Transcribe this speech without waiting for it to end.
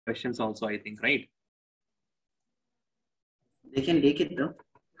questions also, I think, right? They can leak it though.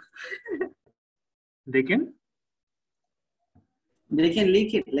 They can? They can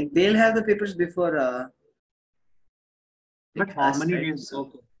leak it. Like they'll have the papers before. But Like how us, many right? days? So,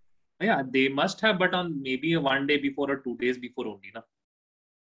 Okay. Yeah, they must have, but on maybe 1 day before or 2 days before only, na?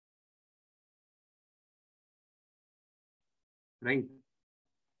 Right?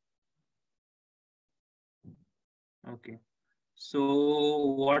 Okay. So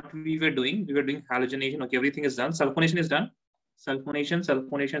what we were doing halogenation. Okay, everything is done. Sulfonation is done. Sulfonation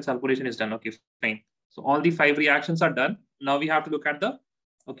is done. Okay, fine. So all the 5 reactions are done. Now we have to look at the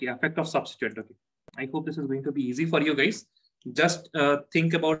effect of substituent. Okay, I hope this is going to be easy for you guys. Just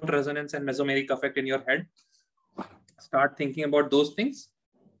think about resonance and mesomeric effect in your head. Start thinking about those things.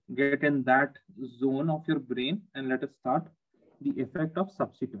 Get in that zone of your brain and let us start the effect of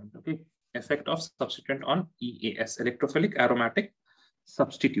substituent. Okay, effect of substituent on EAS, electrophilic aromatic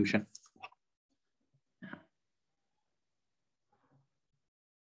substitution.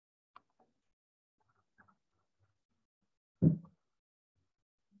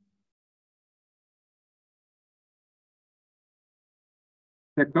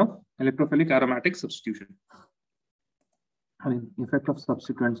 Effect of electrophilic aromatic substitution. I mean, effect of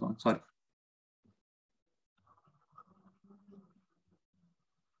substituents on, sorry.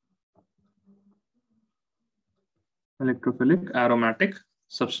 Electrophilic aromatic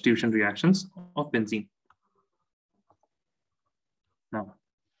substitution reactions of benzene. Now,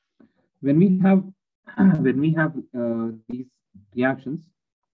 when we have these reactions,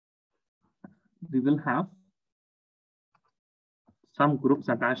 we will have some groups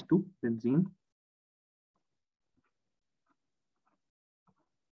attached to benzene.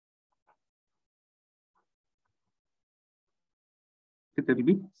 There will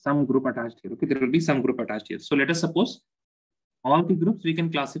be some group attached here. Okay, there will be some group attached here. So let us suppose all the groups, we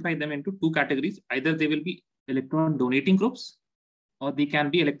can classify them into 2 categories. Either they will be electron donating groups or they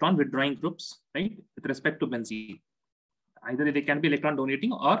can be electron withdrawing groups, right? With respect to benzene. Either they can be electron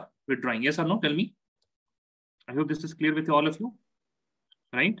donating or withdrawing. Yes or no? Tell me. I hope this is clear with all of you,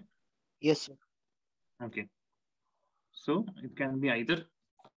 right? Yes, sir. Okay. So it can be either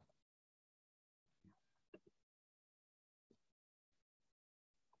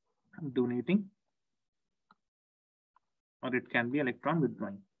donating or it can be electron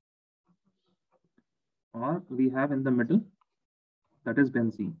withdrawing. Or we have in the middle, that is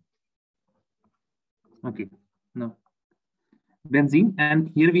benzene. Okay, now benzene,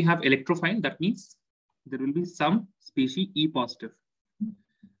 and here we have electrophile. That means there will be some species E positive,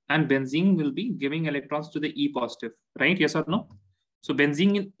 and benzene will be giving electrons to the E positive, right? Yes or no? So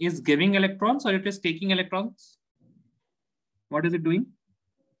benzene is giving electrons or it is taking electrons? What is it doing?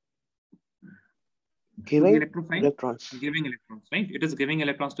 Giving electrophile? electrons. Giving electrons, right? It is giving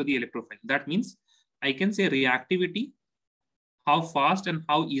electrons to the electrophile. That means I can say reactivity, how fast and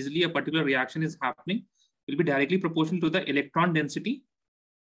how easily a particular reaction is happening, will be directly proportional to the electron density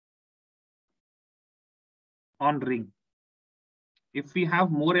on ring. If we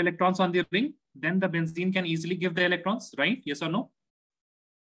have more electrons on the ring, then the benzene can easily give the electrons, right? Yes or no?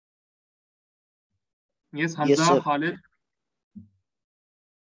 Yes, Hamza, Yes, Khalid.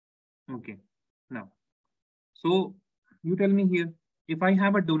 Okay. Now, so you tell me here, if I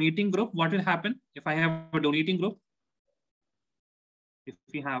have a donating group, what will happen? If I have a donating group, if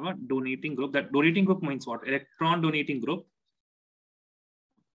we have a donating group, that donating group means what? Electron donating group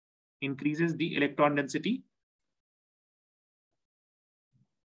increases the electron density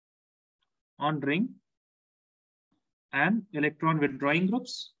on ring, and electron withdrawing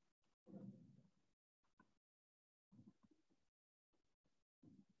groups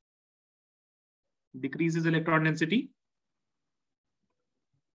decreases electron density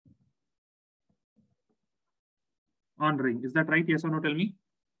on ring. Is that right? Yes or no? Tell me.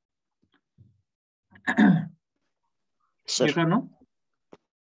 sir. Yes or no?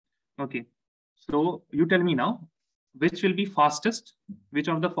 Okay. So you tell me now, which will be fastest? Which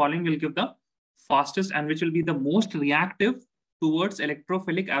of the following will give the fastest and which will be the most reactive towards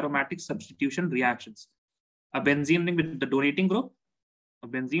electrophilic aromatic substitution reactions? A benzene ring with the donating group, a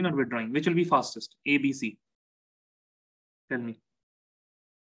benzene or withdrawing? Which will be fastest? A, B, C. Tell me.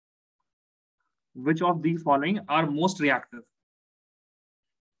 Which of these following are most reactive?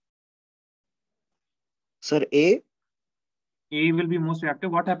 Sir, A. A will be most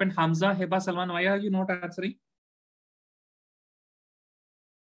reactive. What happened? Hamza, Heba, Salman, why are you not answering?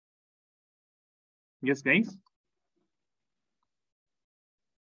 Yes, guys.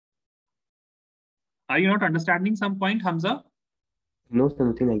 Are you not understanding some point, Hamza? No,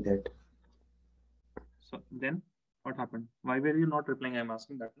 something like that. So then What happened? Why were you not replying? I'm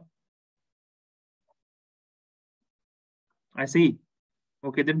asking that. No? I see.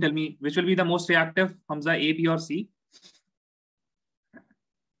 Okay, then tell me which will be the most reactive, Hamza, A, B, or C?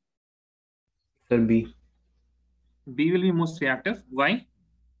 Sir, B. B will be most reactive. Why?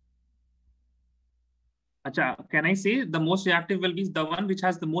 Acha, can I say the most reactive will be the one which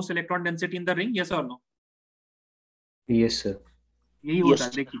has the most electron density in the ring? Yes or no? Yes, sir. यही होता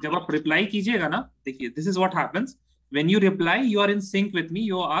है. देखिए जब आप reply कीजिएगा ना, देखिए this is what happens when you reply. You are in sync with me.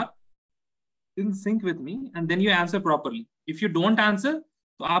 You are in sync with me, and then you answer properly. If you don't answer,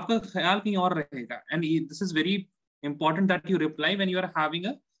 तो आपका ख्याल कहीं और रहेगा. And this is very important that you reply when you are having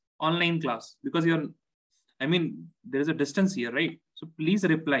a online class, because you're, I mean, there is a distance here, right? So please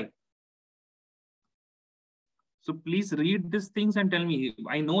reply. So please read these things and tell me.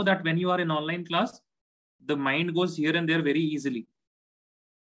 I know that when you are in online class, the mind goes here and there very easily.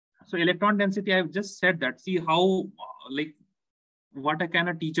 So electron density, I've just said that. See how, like, what can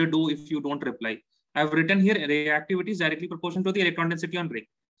a teacher do if you don't reply? I've written here reactivity is directly proportional to the electron density on ring.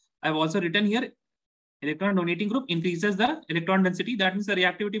 I've also written here electron donating group increases the electron density. That means the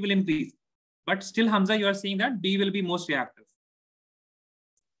reactivity will increase. But still, Hamza, you are saying that B will be most reactive.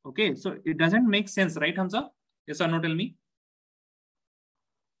 Okay, so it doesn't make sense, right, Hamza? Yes or no? Tell me.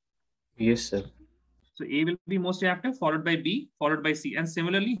 Yes, sir. So A will be most reactive, followed by B, followed by C. And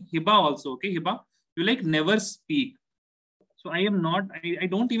similarly, Hiba also. Okay, Hiba, you like never speak. So I am not, I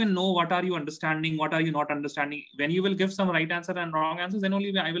don't even know what are you understanding, what are you not understanding. When you will give some right answer and wrong answers, then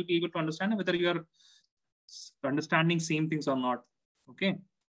only I will be able to understand whether you are understanding same things or not. Okay.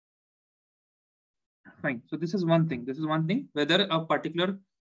 Fine. So this is one thing. This is one thing, whether a particular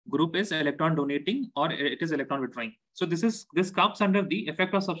group is electron donating or it is electron withdrawing. So this comes under the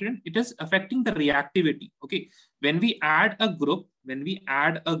effect of substituent. It is affecting the reactivity. Okay. When we add a group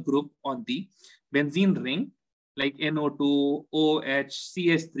on the benzene ring, like NO2, OH,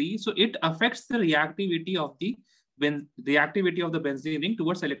 CH3, so it affects the reactivity of the benzene ring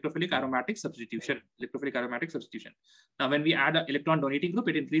towards electrophilic aromatic substitution. Now, when we add an electron donating group,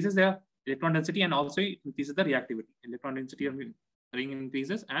 it increases the electron density and also increases the reactivity. Electron density of the ring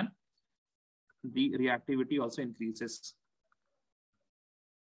increases and the reactivity also increases.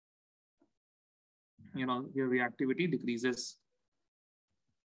 You know, your reactivity decreases.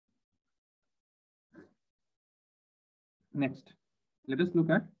 Next, let us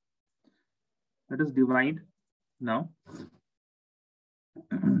divide now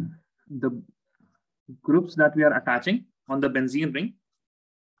the groups that we are attaching on the benzene ring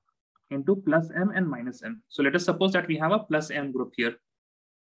into plus M and minus M. So let us suppose that we have a plus M group here.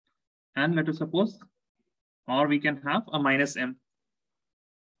 And let us suppose, or we can have a minus M.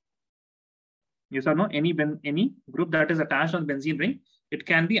 Yes or no? Any group that is attached on benzene ring, it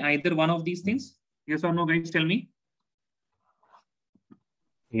can be either one of these things. Yes or no, guys? Tell me.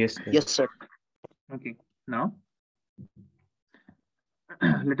 Yes, sir. Yes, sir. Okay. Now,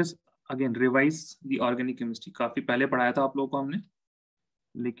 let us again revise the organic chemistry. काफी पहले पढ़ाया था आप लोगों को हमने,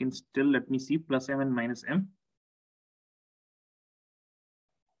 लेकिन still let me see plus M and minus M.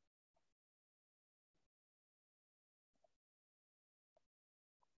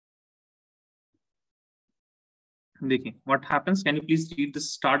 देखिए, what happens? Can you please read the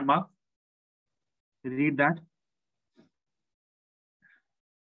start mark? Read that.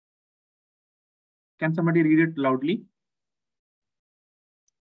 Can somebody read it loudly?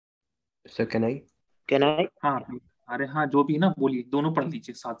 Sir, can I? हाँ, अरे हाँ, जो भी ना बोलिए, दोनों पढ़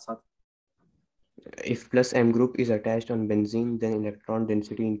लीजिए साथ साथ. If plus M group is attached on benzene, then electron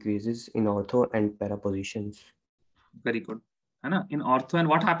density increases in ortho and para positions. Very good. है ना? In ortho, and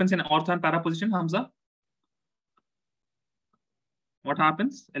what happens in ortho and para position, Hamza? What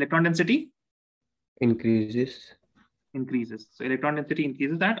happens? Electron density Increases. So electron density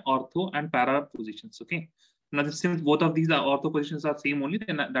increases at ortho and para positions. Okay. Now, since both of these are ortho positions are same only,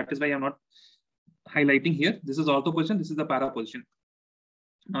 then that is why I'm not highlighting here. This is ortho position. This is the para position.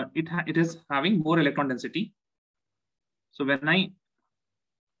 It is having more electron density. So when I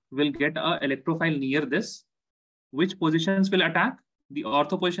will get a electrophile near this, which positions will attack? The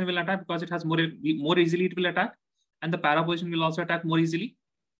ortho position will attack because it has more easily it will attack, and the para position will also attack more easily.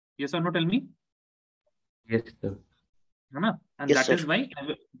 Yes or no? Tell me. Yes, sir. And yes, that sir. is why I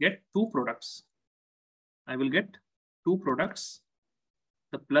will get two products.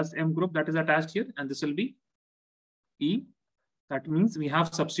 The plus M group that is attached here, and this will be E. That means we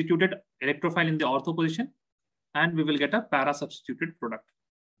have substituted electrophile in the ortho position, and we will get a para substituted product.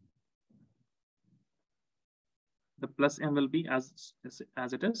 The plus M will be as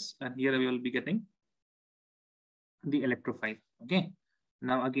it is, and here we will be getting the electrophile. Okay.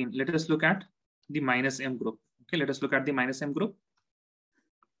 Now again, let us look at the minus M group. Okay, let us look at the minus M group.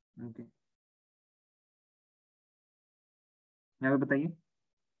 Okay. यहाँ पे बताइए,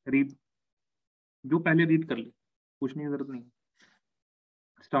 read, जो पहले read कर ले, पूछने की जरूरत नहीं.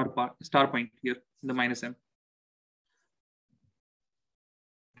 Star point here, the minus M.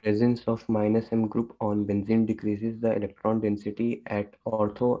 Presence of minus M group on benzene decreases the electron density at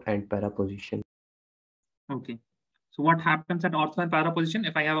ortho and para position. Okay. So what happens at ortho and para position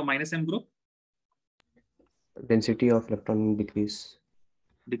if I have a minus M group? Density of electron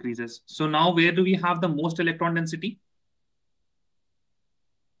Decreases. So now where do we have the most electron density?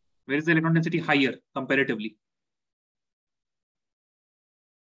 Where is the electron density higher comparatively?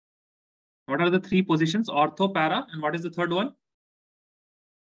 What are the three positions? Ortho, para, and what is the third one?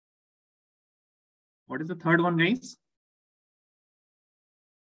 What is the third one, guys?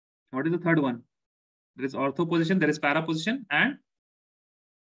 What is the third one? There is ortho position, there is para position, and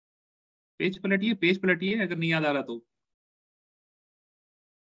page पलटिए अगर नहीं याद आ रहा तो.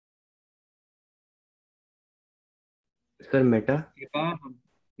 Sir, meta.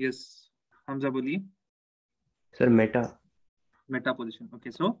 Yes, Hamza बोलिए. Sir, meta position.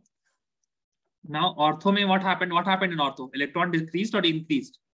 Okay, so now ortho में what happened? What happened in ortho? Electron decreased or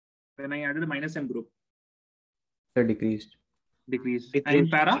increased when I added a minus M group? Sir, decreased. And in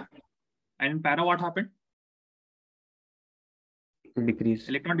para? And in para what happened? Decreased.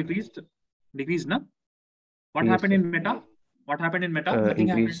 Electron decreased, na? What Yes, happened sir. in meta? What happened in meta? Nothing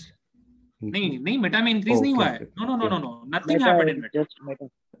Increase. happened. नहीं meta में increase नहीं हुआ है. No. Nothing happened in meta.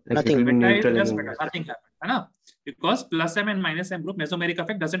 Nothing. Meta is just meta. Nothing happened, है ना? Because plus M and minus M group mesomeric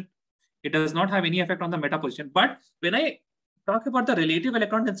effect does not have any effect on the meta position. But when I talk about the relative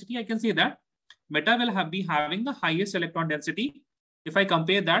electron density, I can say that meta will be having the highest electron density if I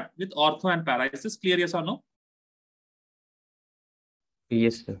compare that with ortho and para. Is this clear? Yes or no?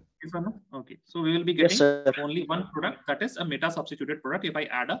 Yes, sir. Yes or no? Okay. So we will be getting only one product, that is a meta substituted product if I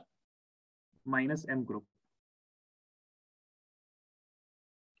add a minus M group.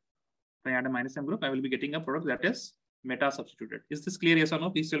 If I add a minus M group, I will be getting a product that is meta substituted. Is this clear? Yes or no?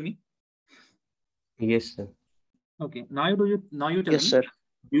 Please tell me. Yes, sir. Okay. Now you tell me. Yes, sir.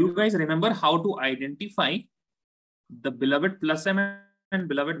 Do you guys remember how to identify the beloved plus M and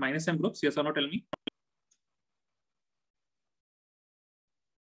beloved minus M groups? Yes or no? Tell me.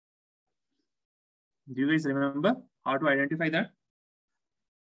 Do you guys remember how to identify that?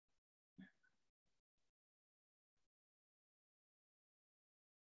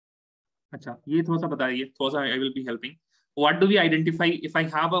 अच्छा, ये थोड़ा सा बताइए, थोड़ा सा I will be helping. What do we identify if I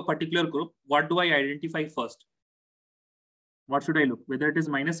have a particular group? What do I identify first? What should I look? Whether it is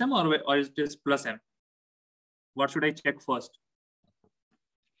minus M or it is plus M? What should I check first?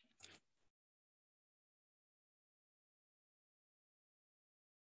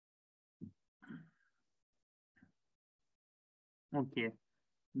 Okay.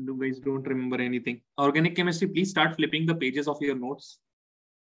 You guys don't remember anything. Organic chemistry, please start flipping the pages of your notes.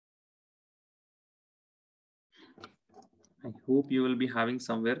 I hope you will be having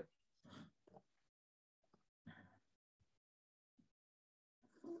somewhere.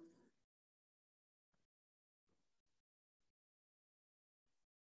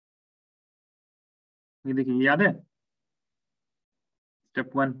 ये देखिए, याद है?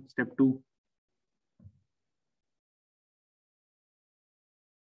 Step 1, step 2.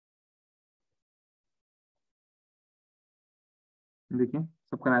 देखिए,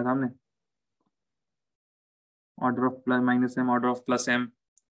 सब कराया था हमने. Order of plus minus M, order of plus M.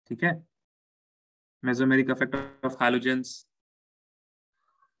 ठीक है? Mesomeric effect of halogens.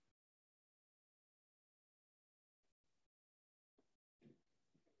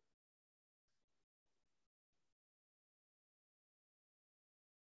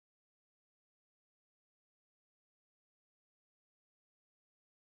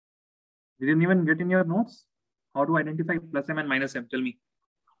 Did you even get in your notes how to identify plus M and minus M? Tell me.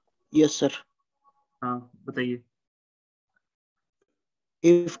 Yes, sir. हाँ, बताइए.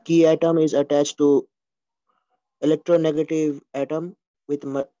 If key atom is attached to electronegative atom with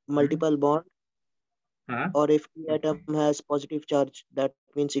multiple bond, or if key atom has positive charge, that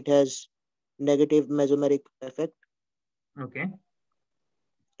means it has negative mesomeric effect. Okay.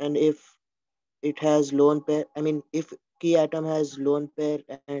 And if it has lone pair, if key atom has lone pair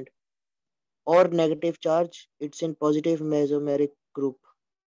and or negative charge, it's in positive mesomeric group.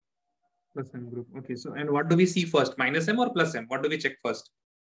 Plus M group. Okay. So, and what do we see first? Minus M or plus M? What do we check first?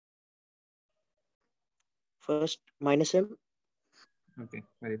 First, minus M. Okay.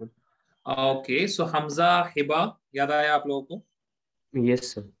 Very good. Okay. So, Hamza, Hiba, याद आया आप लोगों को? Yes,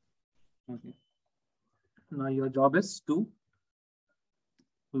 sir. Okay. Now your job is to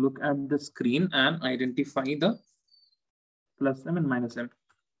look at the screen and identify the plus M and minus M.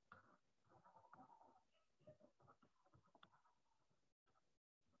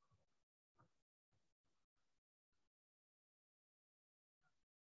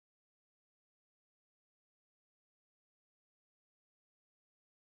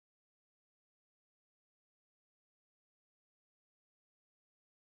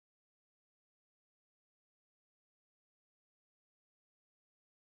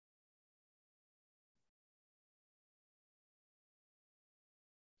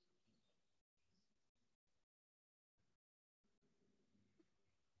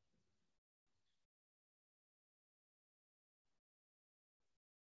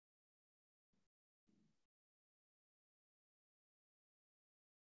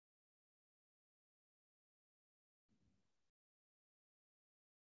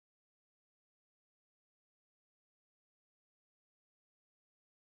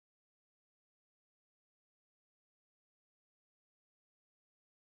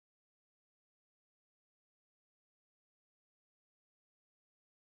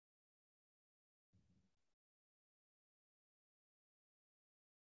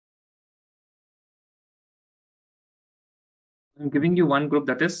 I'm giving you one group,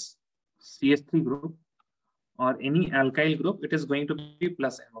 that is CS3 group, or any alkyl group. It is going to be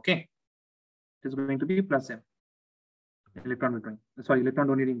plus M. Okay, it is going to be plus M. Electron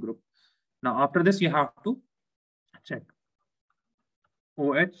donating group. Now after this, you have to check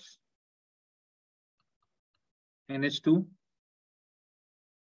OH, NH2,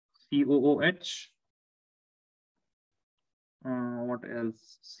 COOH, what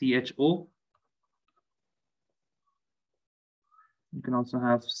else? CHO. You can also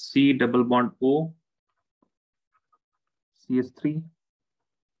have C double bond O, CS3.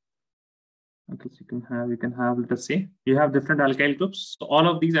 Okay, so you can have, let us say, you have different alkyl groups. So all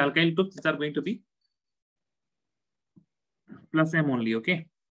of these alkyl groups are going to be plus M only. Okay.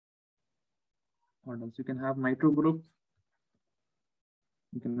 What else? You can have nitro group.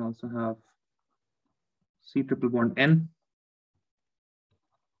 You can also have C triple bond N,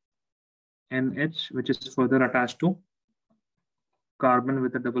 NH, which is further attached to carbon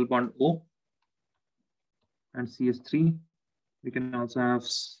with a double bond O, and CS3. We can also have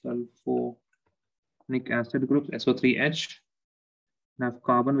sulfonic acid group, SO3H, and have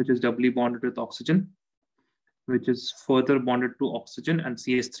carbon, which is doubly bonded with oxygen, which is further bonded to oxygen and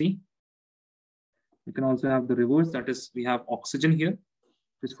CS3. You can also have the reverse, that is, we have oxygen here,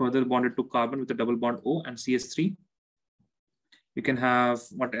 which is further bonded to carbon with a double bond O and CS3. You can have,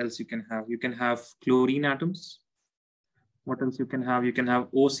 what else you can have? You can have chlorine atoms. What else you can have? You can have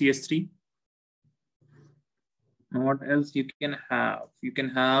OCS3. And what else you can have? You can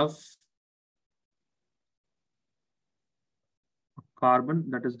have carbon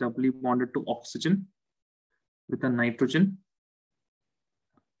that is doubly bonded to oxygen with a nitrogen,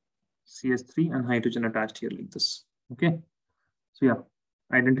 CS3, and hydrogen attached here like this. Okay. So yeah,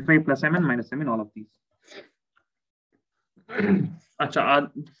 identify plus M and minus M in all of these.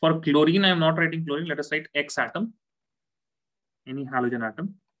 For chlorine, I am not writing chlorine. Let us write X atom, any halogen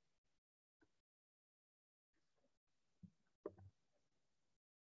atom.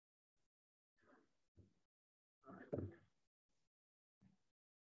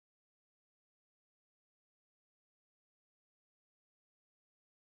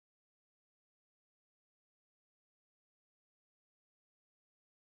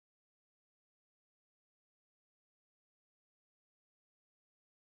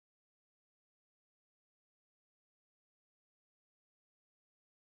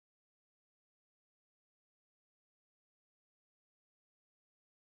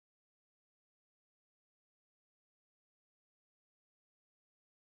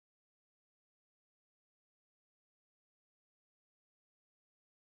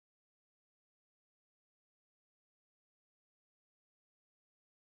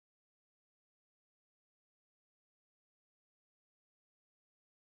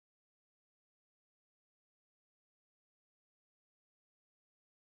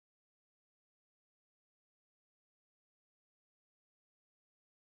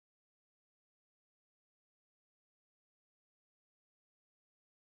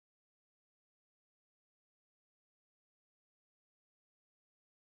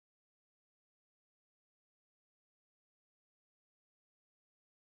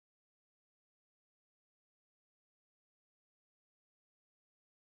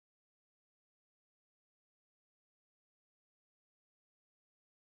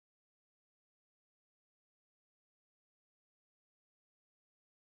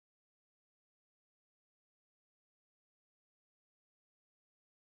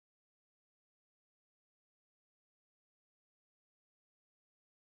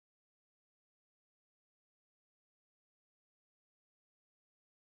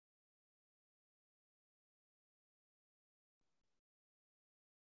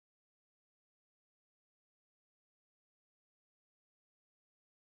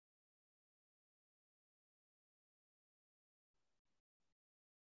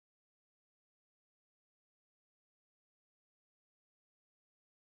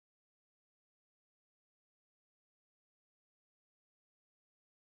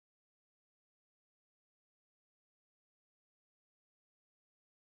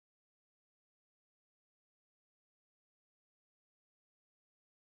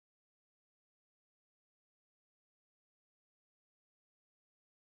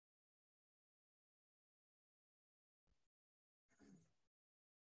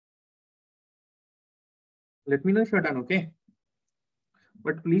 Let me know if you're done, okay?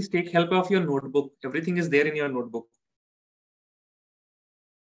 But please take help of your notebook. Everything is there in your notebook.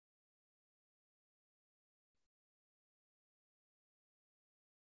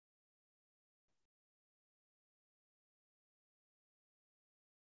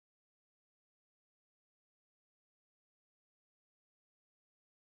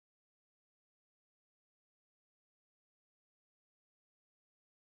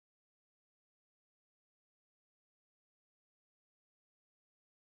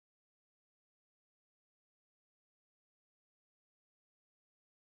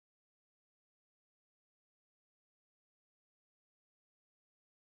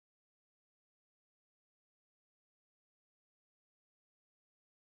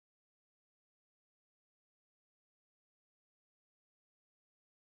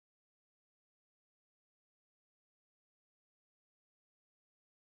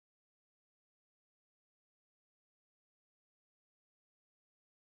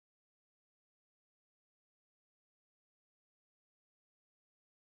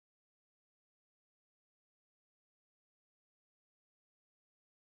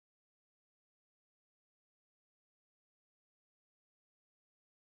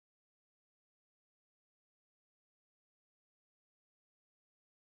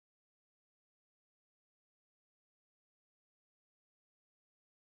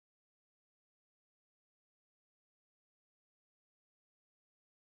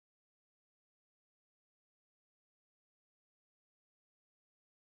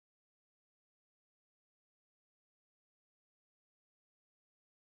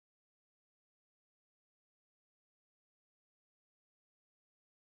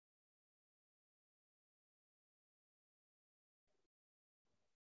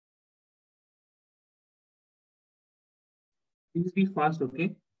 Please be fast,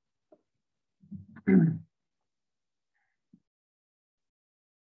 okay? You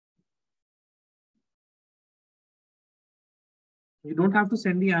don't have to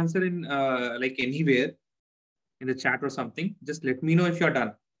send the answer in like anywhere in the chat or something. Just let me know if you're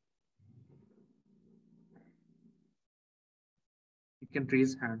done. You can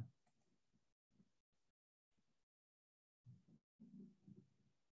raise hand.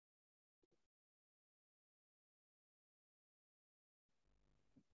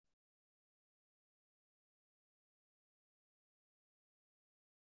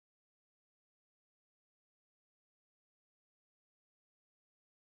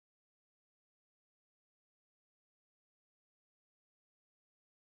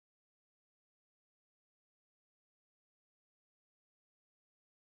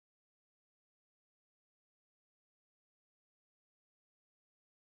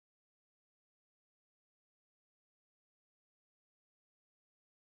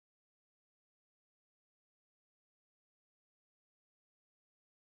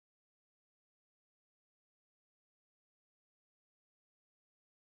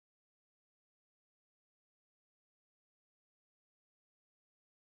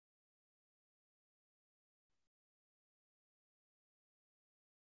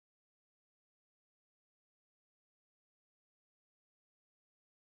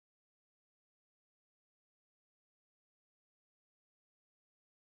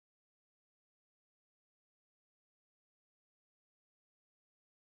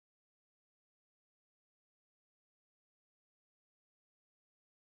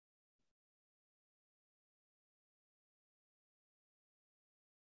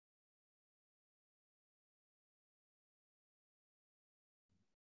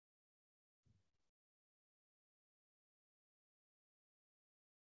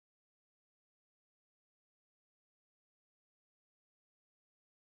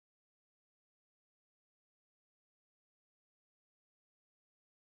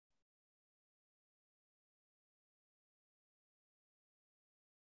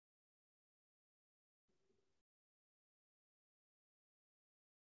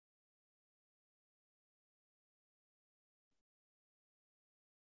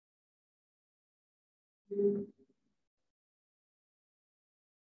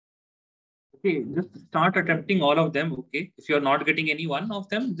 Okay, just start attempting all of them. Okay, if you're not getting any one of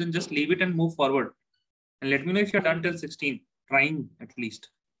them, then just leave it and move forward. And let me know if you're done till 16, trying at least.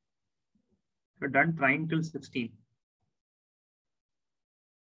 If you're done trying till 16.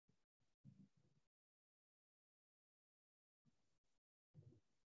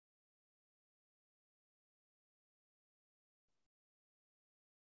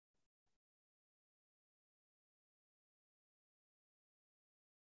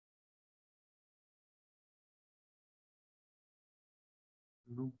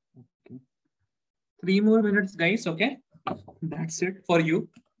 No, okay. 3 more minutes, guys. Okay, that's it for you.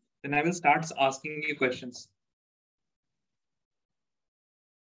 Then I will start asking you questions.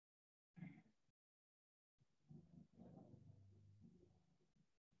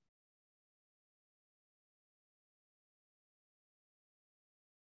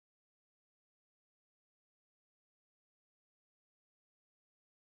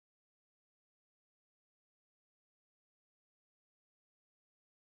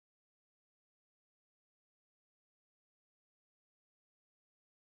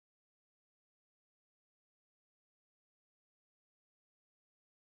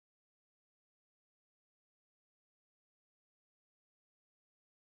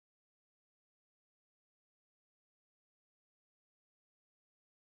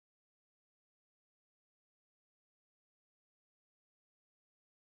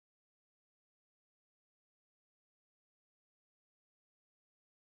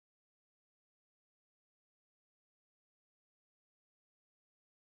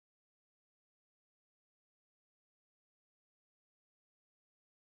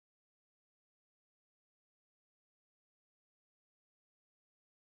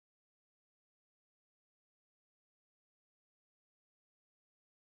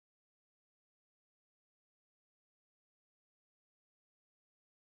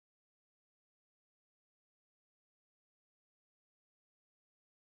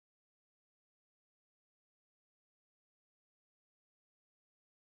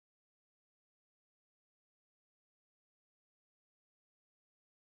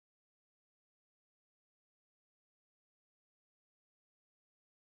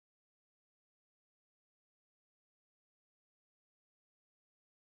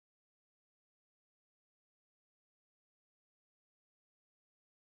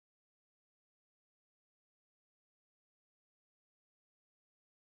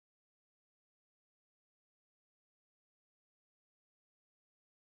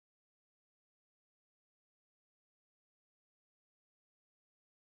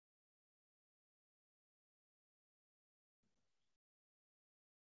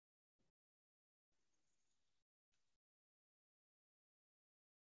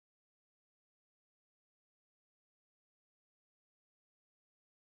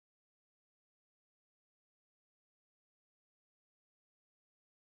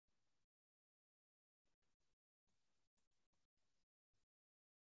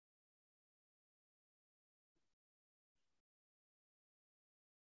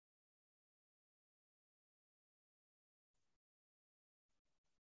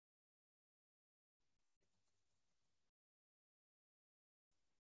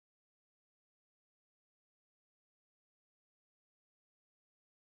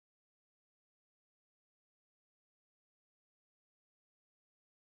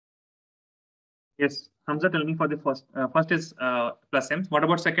 Yes, Hamza, tell me for the first. First is plus M. What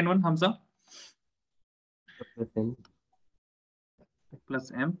about second one, Hamza? Plus M.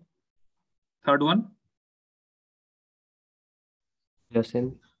 Plus M. Third one? Plus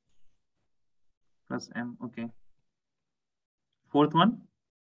M. Plus M. Okay. Fourth one?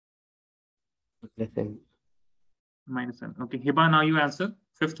 Plus M. Minus M. Okay. Hiba, now you answer.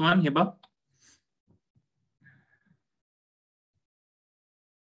 Fifth one, Hiba.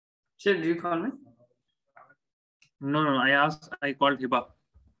 Sir, do you call me? No. I called Hiba.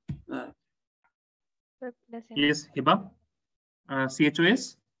 Plus M. Yes, Hiba.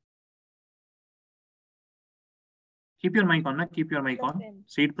 CHOS. Keep your mic on. Na? Keep your mic Plus on. M.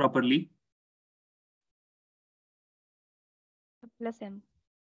 Say it properly. Plus M.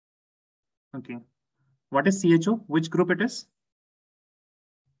 Okay. What is CHO? Which group it is?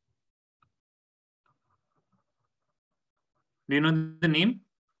 Do you know the name?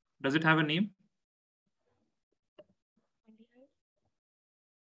 Does it have a name?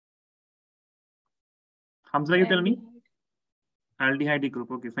 Hamza, you tell me. Aldehyde group.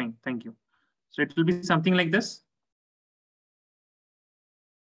 Okay, fine. Thank you. So it will be something like this.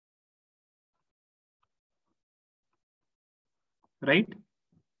 Right?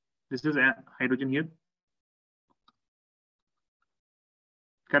 This is a hydrogen here.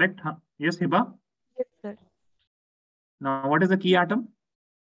 Correct? Huh? Yes, Hiba? Yes, sir. Now, what is the key atom?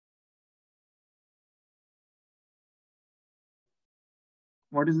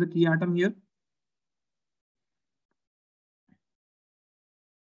 What is the key atom here?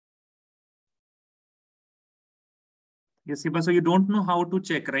 Yes, Hiba. So you don't know how to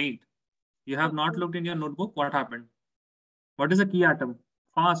check, right? You have not looked in your notebook. What happened? What is the key atom?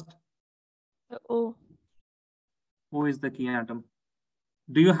 Fast. O. O is the key atom.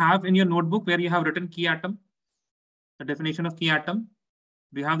 Do you have in your notebook where you have written key atom? The definition of key atom?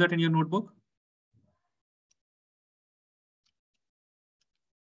 Do you have that in your notebook?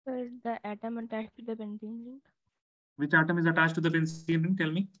 Sir, the atom attached to the benzene ring. Which atom is attached to the benzene ring?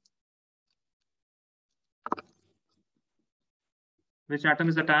 Tell me. Which atom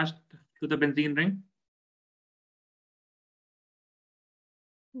is attached to the benzene ring?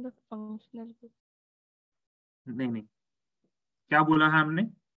 The functional group. नहीं. क्या बोला है हमने?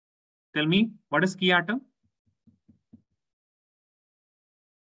 Tell me, what is key atom?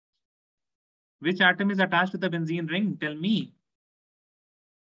 Which atom is attached to the benzene ring? Tell me.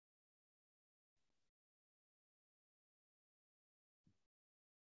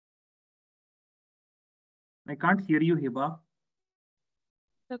 I can't hear you, Hiba.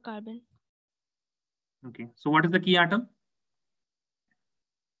 The carbon. Okay. So what is the key atom?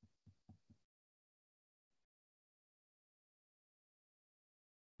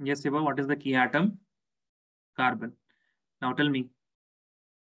 Yes, Hiba, what is the key atom? Carbon. Now tell me.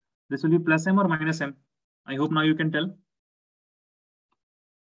 This will be plus M or minus M? I hope now you can tell.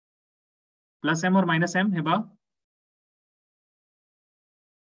 Plus M or minus M, Hiba?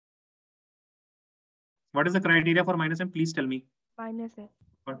 What is the criteria for minus M? Please tell me. Minus S.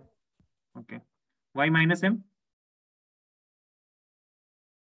 Okay. Why minus M?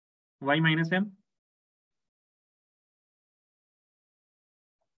 Why minus M?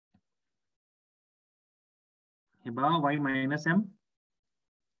 Hiba, why minus M?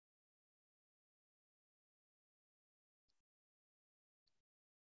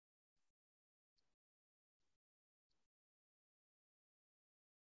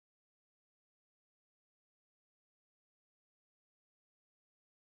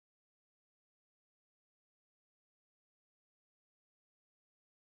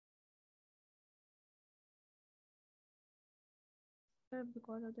 Sir,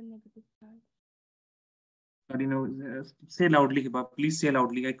 because of the negative charge. Sorry, no, say loudly, Hiba. Please say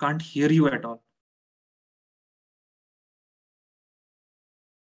loudly. I can't hear you at all.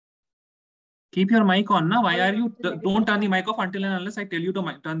 Keep your mic on now. Why are you? Don't turn the mic off until and unless I tell you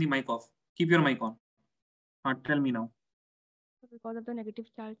to turn the mic off. Keep your mic on. Tell me now. Because of the negative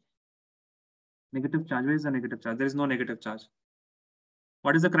charge. Negative charge. Where is the negative charge? There is no negative charge.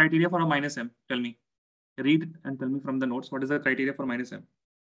 What is the criteria for a minus M? Tell me. Read and tell me from the notes. What is the criteria for minus M?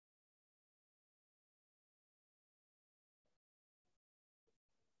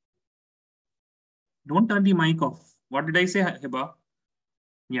 Don't turn the mic off. What did I say, Hiba?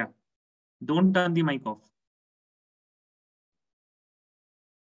 Yeah. Don't turn the mic off.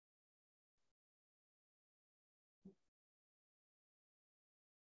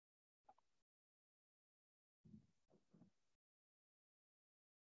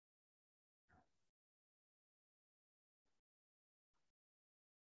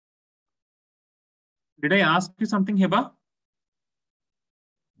 Did I ask you something, Hiba?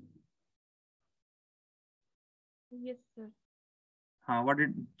 Yes, sir. हाँ, what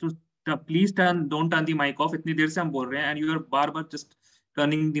did so please don't turn the mic off. इतनी देर से हम बोल रहे हैं and you are बार-बार just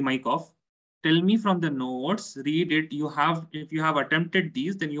turning the mic off. Tell me from the notes, read it. If you have attempted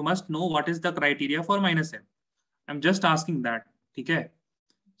these, then you must know what is the criteria for minus M. I'm just asking that. ठीक है?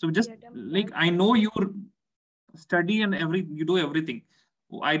 So just like I know you study and you do everything.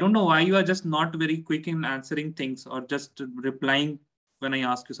 I don't know why you are just not very quick in answering things or just replying when I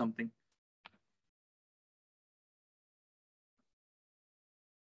ask you something.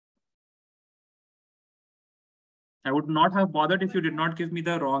 I would not have bothered if you did not give me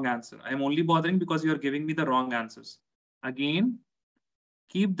the wrong answer. I am only bothering because you are giving me the wrong answers. Again,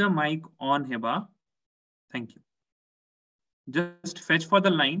 keep the mic on, Hiba. Thank you. Just fetch for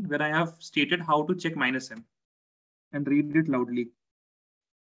the line where I have stated how to check minus M and read it loudly.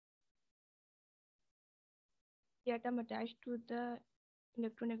 The atom attached to the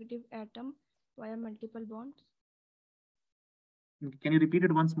electronegative atom via multiple bonds. Can you repeat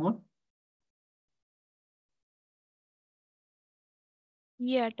it once more?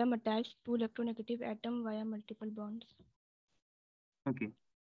 The atom attached to electronegative atom via multiple bonds. Okay.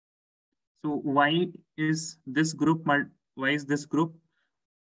 So why is this group a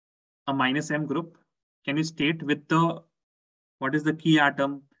minus M group? Can you state with what is the key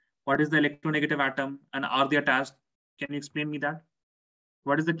atom, what is the electronegative atom, and are they attached? Can you explain me that?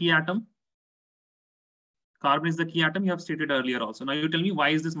 What is the key atom? Carbon is the key atom you have stated earlier also. Now you tell me why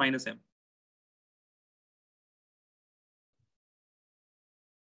is this minus M?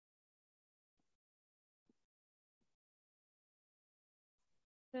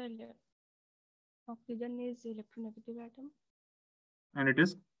 Oxygen is electronegative atom. And it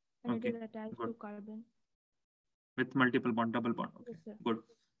is? And Okay. it is attached Good. to carbon. With multiple bond, double bond. Okay. Yes, sir. Good.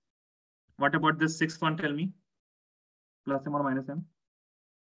 What about this sixth one? Tell me. Plus M or minus M?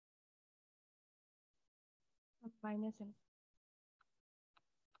 Minus M.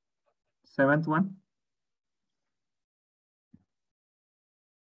 Seventh one.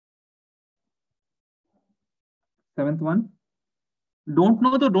 Seventh one. Don't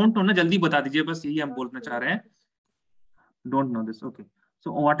know तो don't know ना, जल्दी बता दीजिए, बस यही हम बोलना चाह रहे हैं. Don't know this. Okay.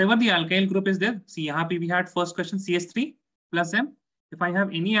 So whatever the alkyl group is there, see यहाँ पे we had first question CH3 plus M. If I have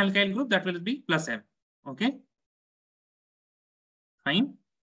any alkyl group, that will be plus M. Okay. Fine.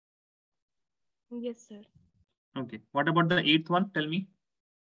 Yes, sir. Okay. What about the eighth one? Tell me.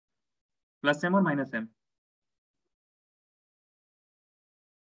 Plus M or minus M?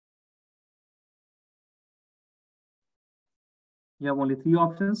 You have only three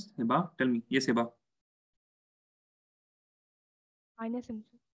options. Hiba, tell me. Yes, Hiba. Minus M,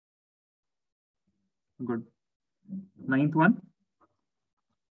 sir. Good. Ninth one.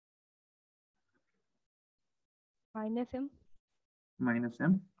 Minus M. Minus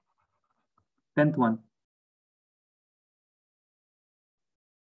M. 10th one.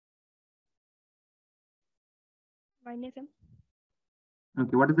 Minus M.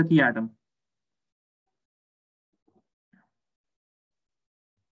 Okay, what is the key atom?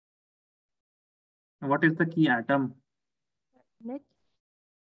 What is the key atom? Net.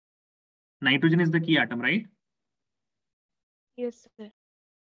 Nitrogen is the key atom, right? Yes, sir.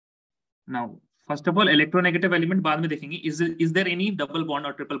 Now, first of all, electronegative element बाद में देखेंगे. Is there any double bond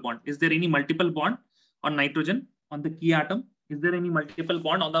or triple bond? Is there any multiple bond on nitrogen on the key atom? Is there any multiple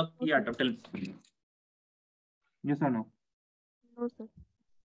bond on the key atom? Tell me. Yes or no? No, sir.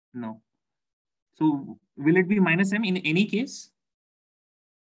 No. So will it be minus M in any case?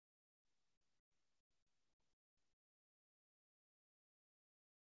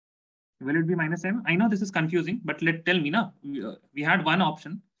 Will it be minus M? I know this is confusing, but tell me now. We had one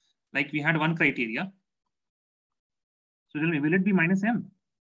option, like we had one criteria. So tell me, will it be minus M?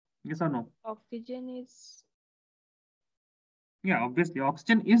 Yes or no? Oxygen is. Yeah, obviously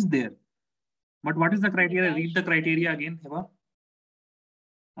oxygen is there. But what is the criteria? Read the criteria again, Heba.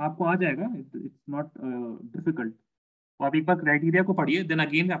 आपको आ जाएगा. It's not difficult. तो आप एक बार criteria को पढ़िए, then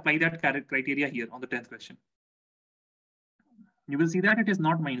again apply that criteria here on the 10th question. You will see that it is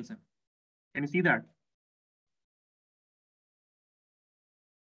not minus M. Can you see that?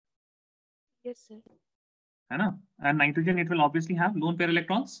 Yes, sir. है ना? And nitrogen, it will obviously have lone pair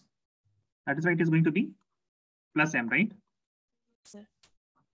electrons. That is why it is going to be plus M, right? Sir.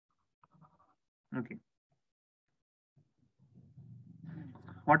 Okay.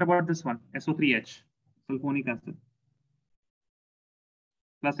 What about this one? SO3H, sulfonic acid.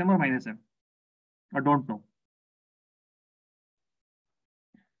 Plus M or minus M? Or don't know?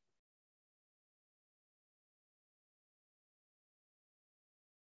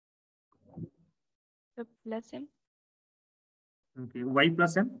 The plus M. Okay. Why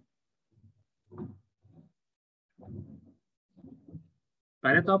plus M?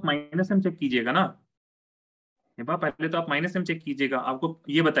 पहले तो आप minus M check कीजिएगा ना. पहले तो आप minus M check कीजिएगा. आपको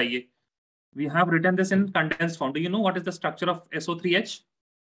ये बताइए. We have written this in condensed form. Do you know what is the structure of SO3H?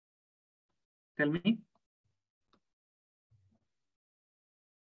 Tell me.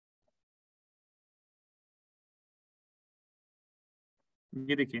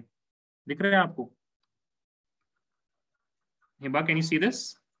 ये देखिए, दिख रहा है आपको? Hiba, can you see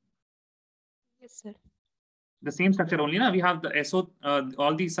this? Yes, sir. The same structure only, na? We have the SO,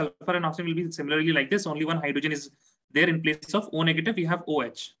 all the sulfur and oxygen will be similarly like this. Only one hydrogen is there in place of O negative. We have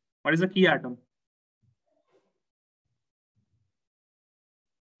OH. What is the key atom?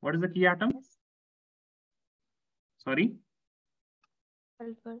 What is the key atom? Yes. Sorry?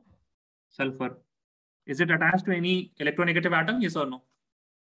 Sulfur. Sulfur. Is it attached to any electronegative atom? Yes or no?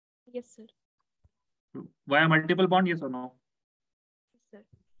 Yes, sir. Via multiple bond? Yes or no? Yes, sir.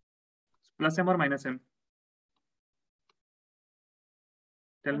 Plus M or minus M?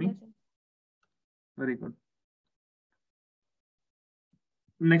 Tell me. Minus M. Very good.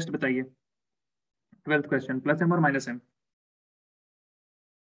 Next बताइए. 12th question. Plus M or minus M?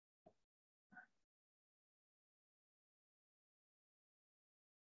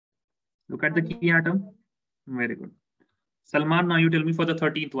 Look at the key atom. Very good. Salman, now you tell me for the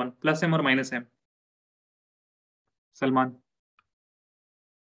 13th one. Plus M or minus M? Salman.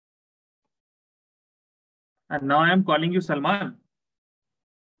 And now I am calling you Salman.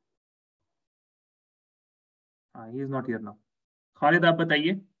 He is not here now. Khalid, आप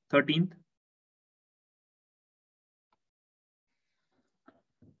बताइए 13th.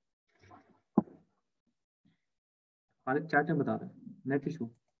 Khalid क्या क्या बता रहे हैं? Net issue.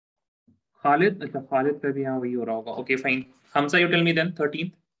 Khalid, अच्छा खालिद पे भी यहाँ वही हो रहा होगा. Okay fine. हमसा, you tell me then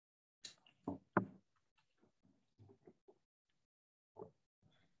 13th.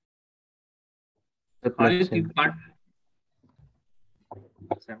 Khalid, you can't.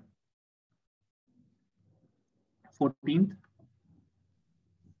 14th,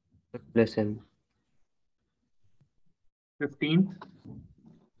 plus M. 15th,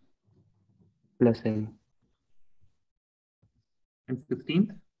 Plus M. and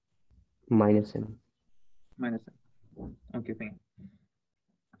 16th, Minus M. minus M. Okay, fine.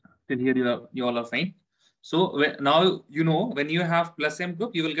 Till here you all are fine. So now you know when you have plus M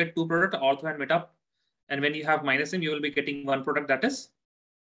group, you will get two product, ortho and meta. And when you have minus M, you will be getting one product, that is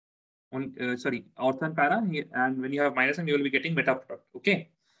ortho and para. And when you have minus M, you will be getting meta product. Okay.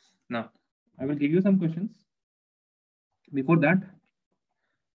 Now I will give you some questions. Before that,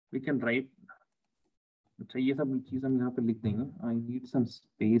 we can write. ये सब चीज़ हम यहाँ पे लिख देंगे. I need some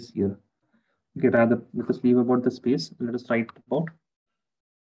space here. Okay, rather let us leave about the space. Let us write about.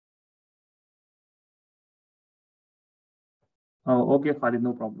 Oh, okay, Khalid,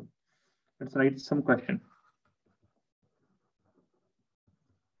 no problem. Let's write some question.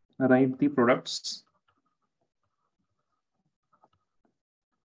 Write the products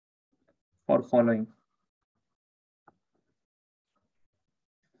for following.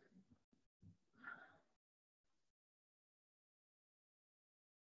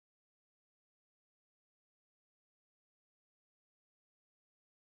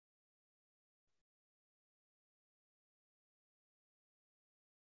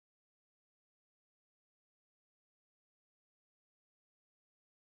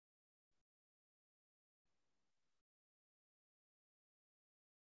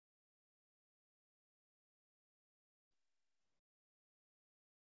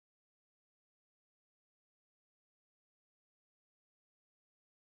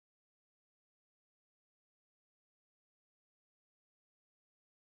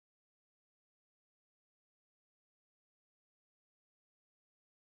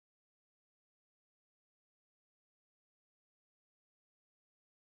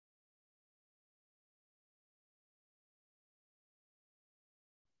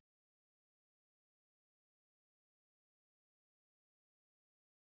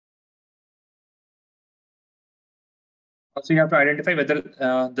 Also, you have to identify whether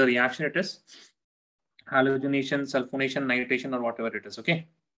the reaction it is halogenation, sulfonation, nitration, or whatever it is. Okay.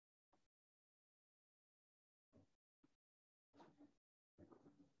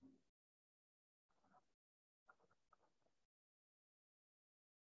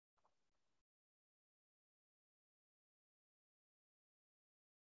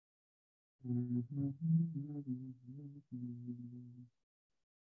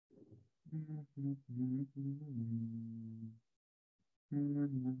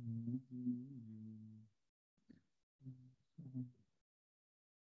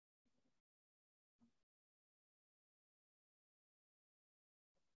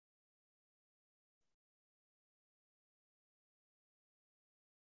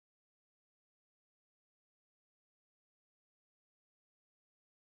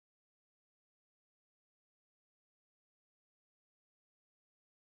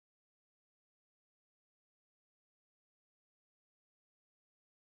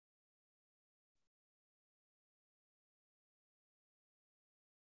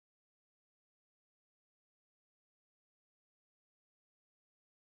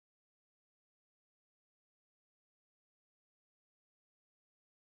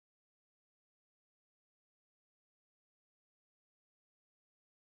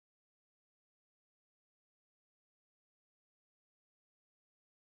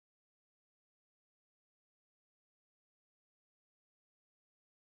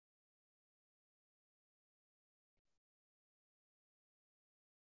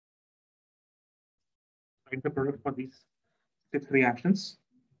 Write the product for these 6 reactions.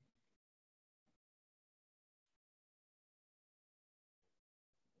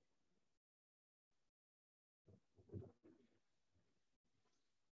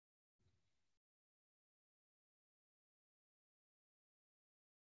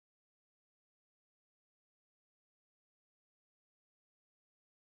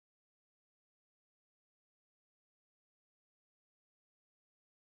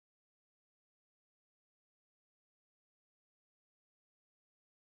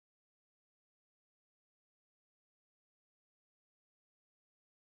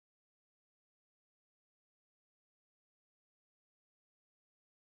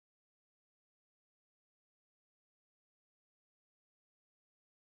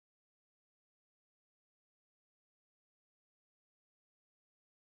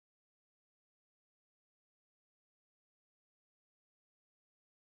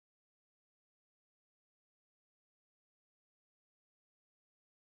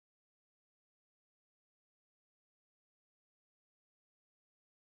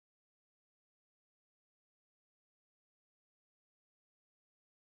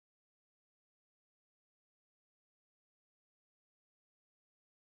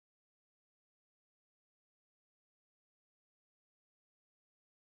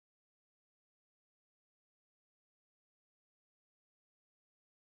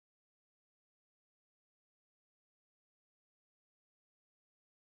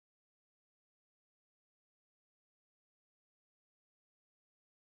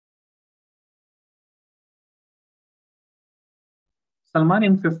 Salman,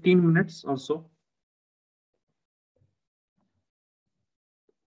 in 15 minutes or so.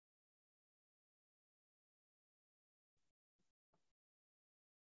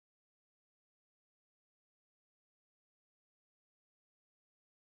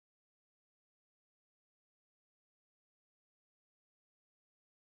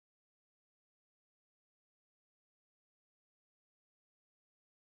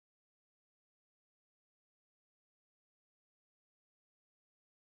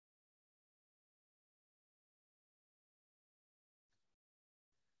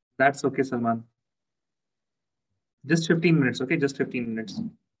 That's okay, Salman. Just 15 minutes, okay? Just 15 minutes.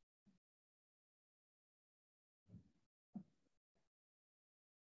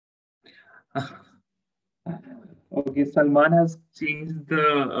 Okay, Salman has changed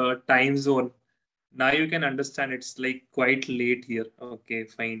the time zone. Now you can understand it's like quite late here. Okay,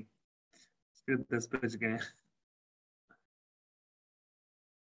 fine. फिर 10 बज गए हैं.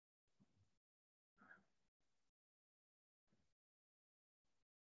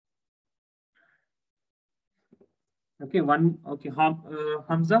 Okay,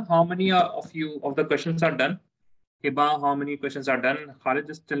 Hamza, how many of you of the questions are done? Hiba, how many questions are done? Khalid,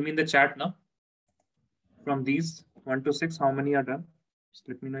 just tell me in the chat now. From these 1 to 6, how many are done? Just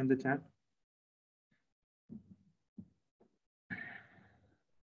let me know in the chat.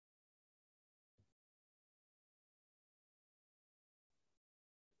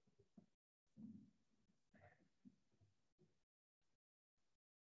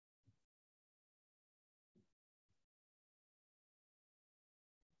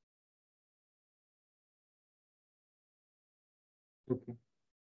 Okay.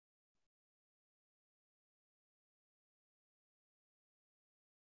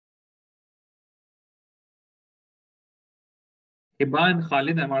 Hiba and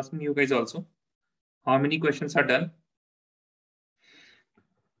Khalid, I'm asking you guys also. How many questions are done?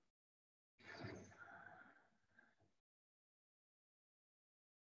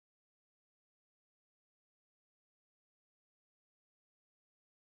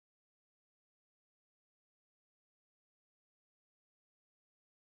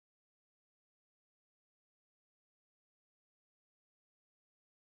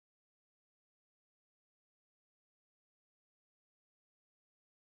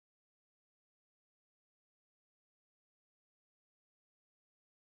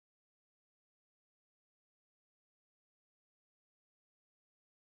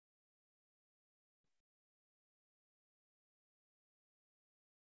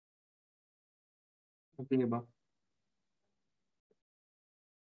 Okay, Hiba.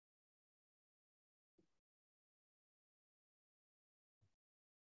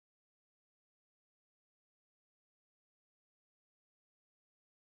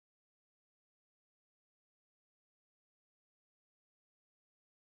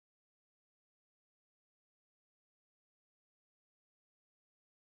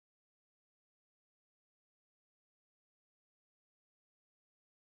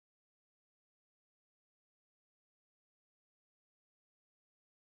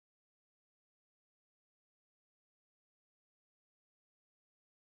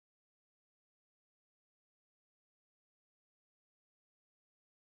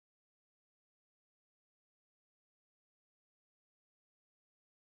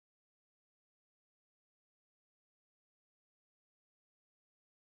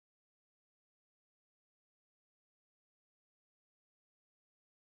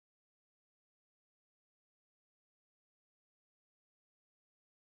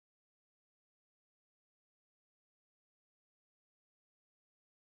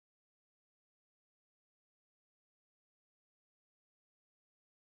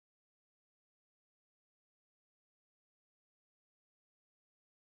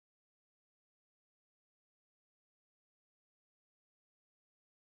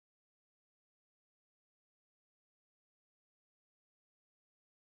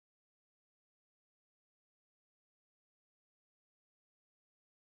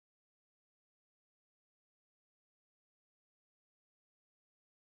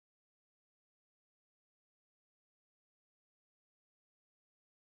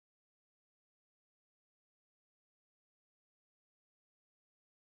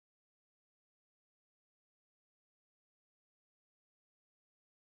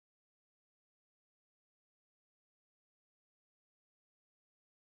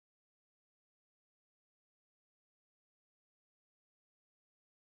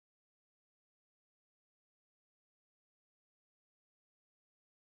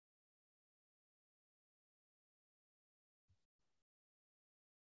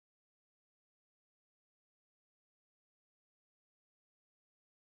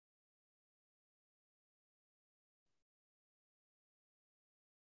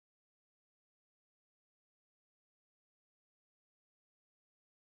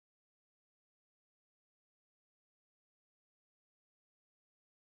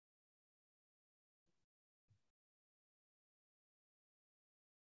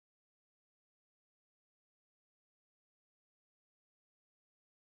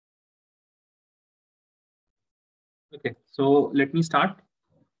 Okay, so let me start.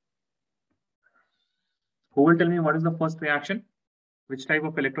 Who will tell me what is the first reaction? Which type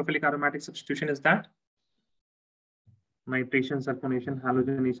of electrophilic aromatic substitution is that? Nitration, sulfonation,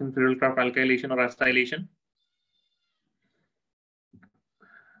 halogenation, Friedel-Crafts alkylation, or acylation?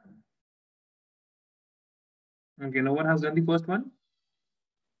 Okay, no one has done the first one.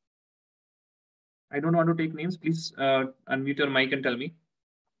 I don't want to take names. Please unmute your mic and tell me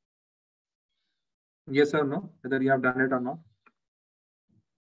yes or no, whether you have done it or not.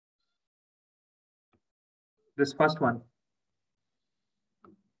 This first one.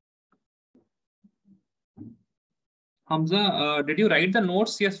 Hamza, did you write the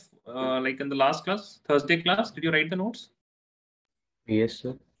notes? Yes, like in the last class, Thursday class, did you write the notes? Yes,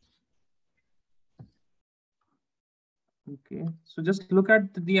 sir. Okay, so just look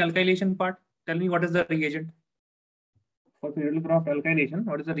at the alkylation part. Tell me what is the reagent for Friedel-Crafts alkylation.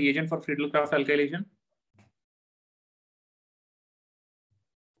 What is the reagent for Friedel-Crafts alkylation?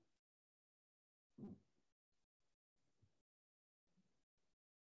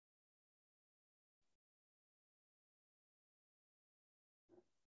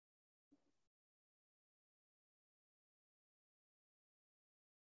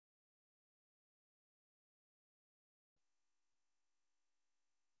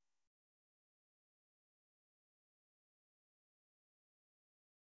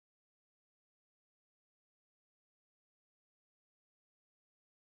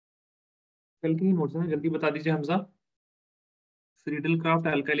 कल की notes हैं, जल्दी बता दीजिए Hamza. Friedel-Crafts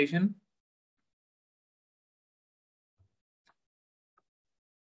alkylation.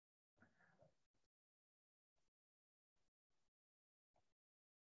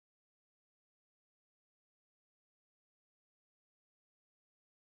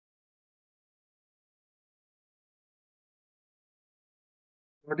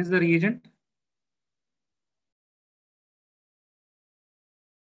 What is the reagent?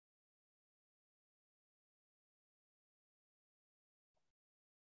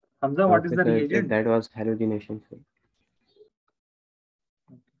 Hamza, what is the reagent? That was halogenation, sir.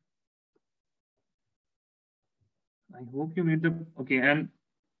 I hope you made the okay. And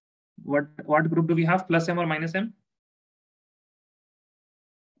what group do we have? Plus M or minus M?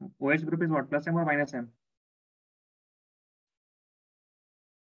 OH group is what? Plus M or minus M?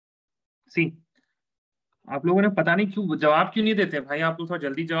 See, आप लोगों ने पता नहीं क्यों जवाब क्यों नहीं देते भाई. आप लोग थोड़ा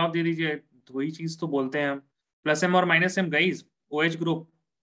जल्दी जवाब दे दीजिए. दो ही चीज तो बोलते हैं हम. प्लस एम और minus M guys. OH group.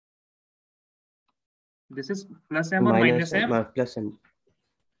 This is plus M or minus M? Plus M.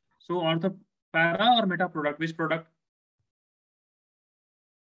 So ortho para or meta product? Which product?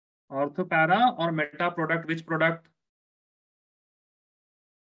 Ortho para or meta product? Which product?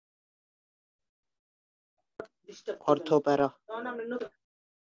 Ortho para.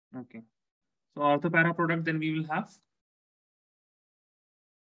 Okay. So ortho para product, then we will have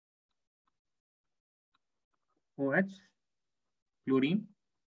OH, chlorine,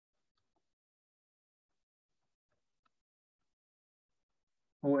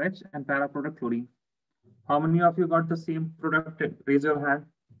 OH, and para product chlorine. How many of you got the same product? Raise your hand.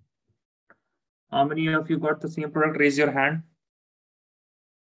 How many of you got the same product? Raise your hand.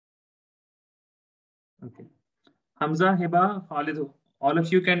 Okay. Hamza, Heba, Khalid, all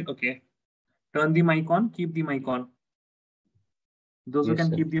of you can, okay. Turn the mic on, keep the mic on. Those who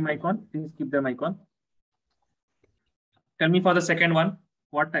can keep the mic on, please keep the mic on. Tell me for the second one,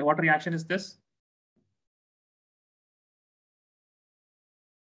 what reaction is this?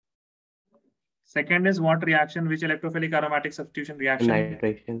 Second is what reaction? Which electrophilic aromatic substitution reaction?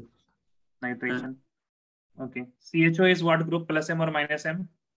 Nitration. Nitration. Okay. CHO is what group? Plus M or minus M?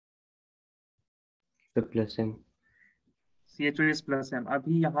 The plus M. CHO is plus M.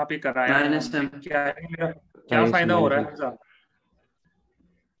 अभी यहाँ पे कराया है Minus M. क्या फायदा हो रहा है Hamza?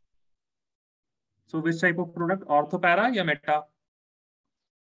 So which type of product? Orthopara या meta?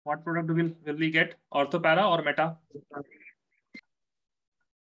 What product will we get? Orthopara or meta?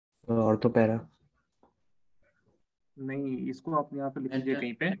 Orthopara. नहीं, इसको आप यहाँ पे लिख लीजिए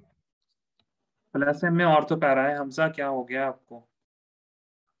कहीं पे. प्लस एम में ऑर्थोपैरा है. हमजा क्या हो गया आपको?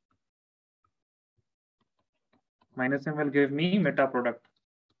 Minus M will give me meta product.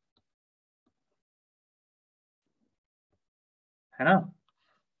 है ना?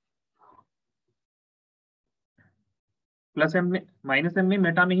 प्लस एम में माइनस एम में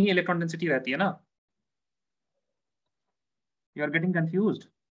मेटा में ही इलेक्ट्रॉन डेंसिटी रहती है ना? You are getting confused.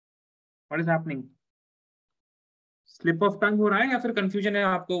 What is happening? Slip of tongue हो रहा है या फिर confusion है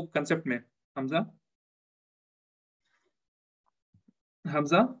आपको concept में? Hamza?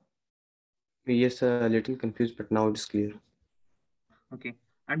 Hamza? Yes, a little confused, but now it's clear. Okay.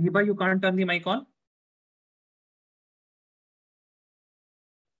 And Hiba, you can't turn the mic on?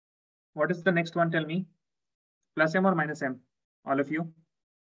 What is the next one? Tell me. Plus M or minus M? All of you.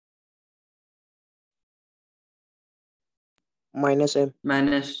 Minus M.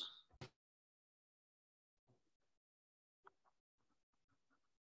 Minus.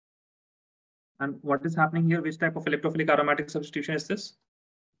 And what is happening here? Which type of electrophilic aromatic substitution is this?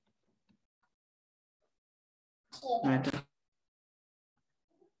 Meta.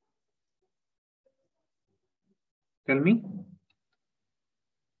 Tell me.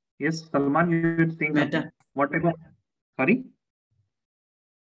 Yes, Salman, you think Meta. what type of? Sorry.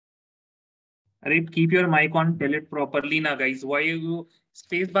 Alright, keep your mic on. Tell it properly, na guys. Why you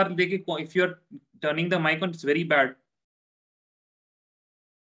space bar? If you're turning the mic on, it's very bad.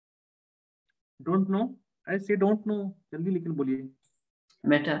 Don't know. I say don't know. जल्दी लेकिन बोलिए.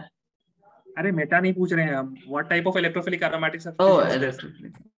 Meta. अरे Meta नहीं पूछ रहे हैं हम. What type of electrophilic aromatic Oh, substitution is this?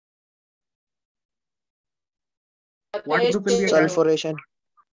 electrophilic. What group will be attached? Sulfuration.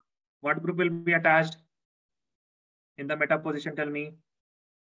 What group will be attached in the meta position? Tell me.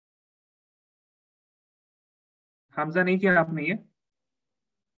 Hamza नहीं किया आपने ये.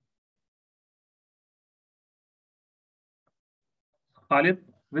 Khalid,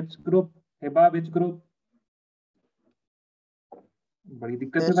 which group? Heba, which group? बड़ी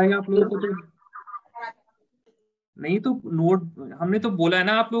दिक्कत है भाई आप लोगों को तो. नहीं तो नोट हमने तो बोला है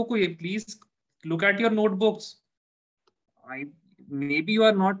ना आप लोगों को ये please look at your notebooks. Maybe you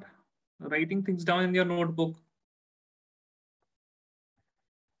are not writing things down in your notebook.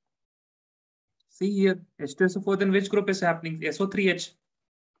 See here, H2SO4, then which group is happening? SO3H.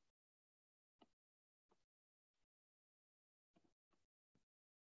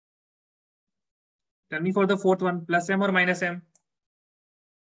 Tell me for the fourth one, plus M or minus M?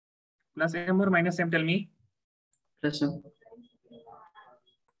 Plus M or minus M, tell me. Plus M.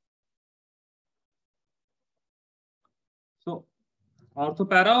 So, ortho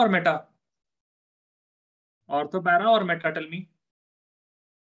para or meta? Ortho para or meta, tell me.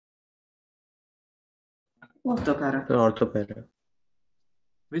 Ortho para. Ortho para.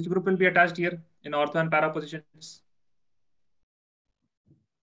 Which group will be attached here in ortho and para positions?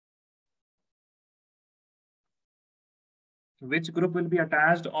 Which group will be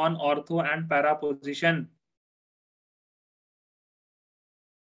attached on ortho and para position?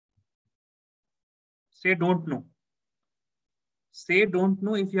 Say don't know. Say don't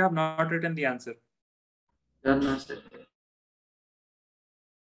know if you have not written the answer. Don't know, sir.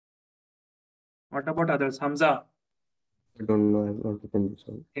 What about others? Hamza? I don't know. I've not written this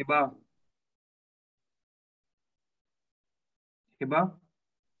one. Heba? Heba?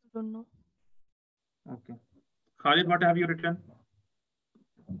 Don't know. Okay. Khalid, what have you written?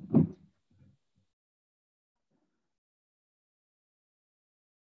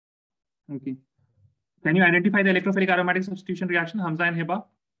 Okay. Can you identify the electrophilic aromatic substitution reaction, Hamza and Heba?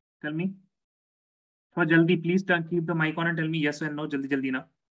 Tell me. So jaldi, please keep the mic on and tell me yes and no. Jaldi na.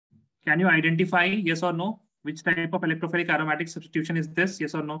 Can you identify yes or no? Which type of electrophilic aromatic substitution is this?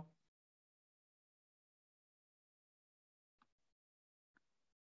 Yes or no?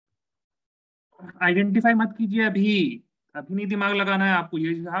 Identify मत कीजिए अभी. अभी नहीं दिमाग लगाना है आपको.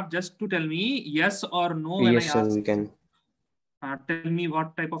 You have just to tell me yes or no when Yes, I sir, ask. we can. Tell me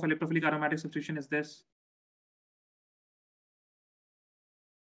what type of electrophilic aromatic substitution is this?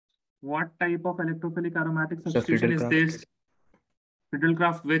 What type of electrophilic aromatic substitution is this?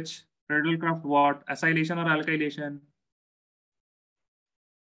 Friedel-Crafts which? Friedel-Crafts what? Acylation or alkylation?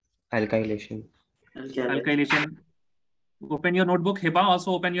 Alkylation. Alkylation. Open your notebook. Heba,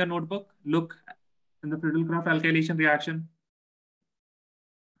 also open your notebook. Look in the Friedel-Crafts alkylation reaction.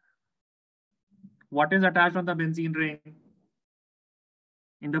 What is attached on the benzene ring?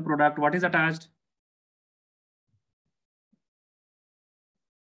 In the product, what is attached?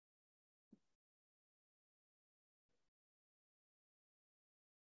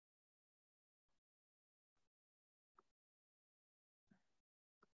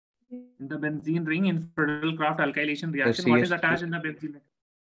 In the benzene ring in Friedel-Crafts alkylation reaction, what is attached in the benzene ring?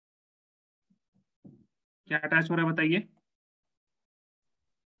 क्या attached हो रहा है बताइए?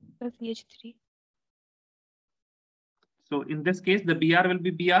 CH3. So in this case, the Br will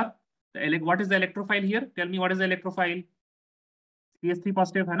be Br. What is the electrophile here? Tell me what is the electrophile? CH3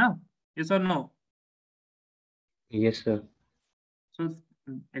 positive है ना? Yes or no? Yes, sir. So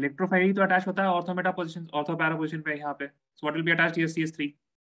electrophile ही तो attach होता है ortho meta position, ortho para position पे यहाँ पे. So what will be attached here? CH3.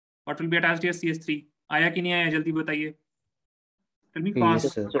 What will be attached here? CH3. आया कि नहीं आया? जल्दी बताइए. Tell me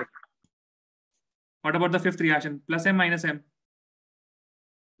fast. Yes, sir. What about the fifth reaction? Plus M minus M.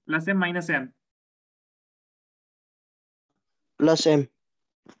 Plus M minus M. Plus M.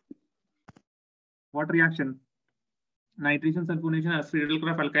 What reaction? Nitration, sulfonation,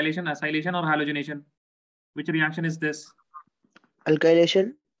 Friedel-Crafts alkylation, acylation or halogenation. Which reaction is this?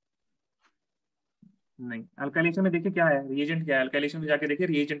 Alkylation. नहीं, alkylation में देखिए क्या है, reagent क्या है, alkylation में जाके देखिए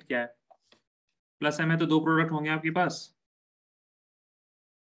reagent क्या है. प्लस एम है तो 2 प्रोडक्ट होंगे आपके पास,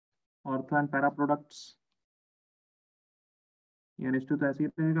 ऑर्थो एंड पैरा प्रोडक्ट्स. ये NH2 तो ऐसे ही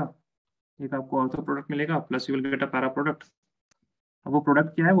रहेगा, एक आपको ऑर्थो प्रोडक्ट मिलेगा plus you will get a para product. अब वो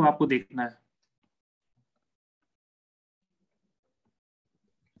प्रोडक्ट क्या है वो आपको देखना है.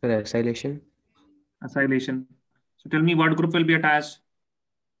 Sir, acylation. Acylation. So tell me what group will be attached.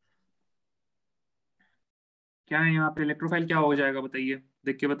 क्या है यहाँ पे, इलेक्ट्रोफाइल क्या हो जाएगा बताइए,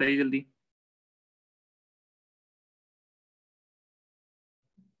 देख के बताइए जल्दी.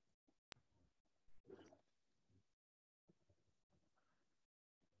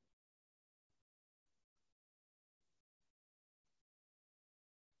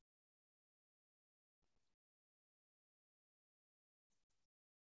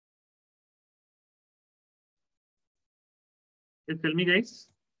 Just tell me guys.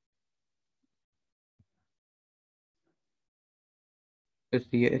 The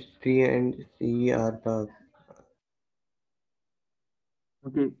CH3 and CE are the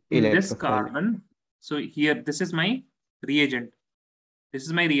Okay, in this electrophile. carbon, so here this is my reagent. This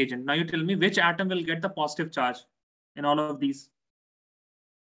is my reagent. Now you tell me which atom will get the positive charge in all of these.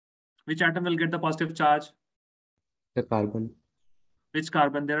 Which atom will get the positive charge? The carbon. Which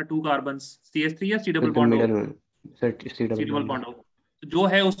carbon? There are 2 carbons. CH3 या C double The bond middle O? one. Sir, C double C double bond. bond O. तो जो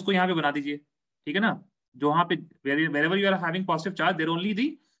है उसको यहाँ पे बना दीजिए, ठीक है ना. जो यहाँ पे wherever you are having positive charge, there only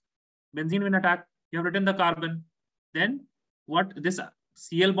the benzene will attack. You have written the carbon. Then what this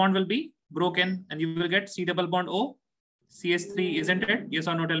Cl bond will be broken and you will get C double bond O, CH3, isn't it? Yes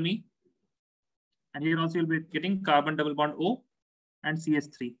or no? Tell me. And here also you'll be getting carbon double bond O and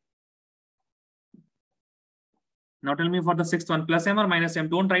CH3. Now tell me for the sixth one, plus M or minus M?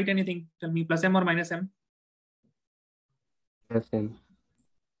 Don't write anything. Tell me plus M or minus M? Plus M.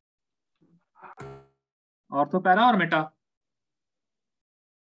 Ortho para or meta?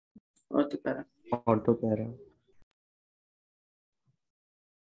 Ortho para. Ortho para.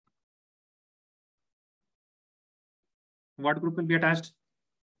 What group will be attached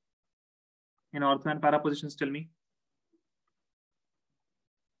in ortho and para positions? Tell me.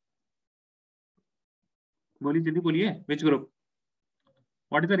 बोलिए जल्दी बोलिए. Which group?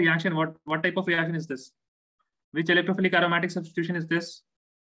 What is the reaction? What type of reaction is this? Which electrophilic aromatic substitution is this?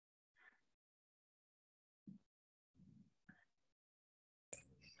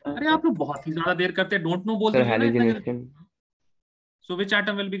 अरे आप लोग बहुत ही ज्यादा देर करते हैं. डोंट नो बोल Sir, दीजिए ना इतना जल्दी. halogenation. So which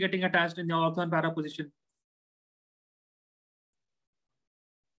atom will be getting attached in the ortho and para position?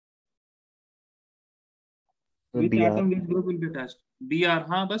 Which BR. atom, which group will be attached? BR.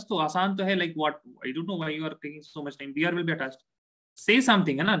 हाँ बस तो आसान तो है. Like what? I don't know why you are taking so much time. BR will be attached. Say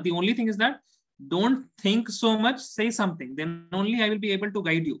something है ना. The only thing is that don't think so much. Say something. Then only I will be able to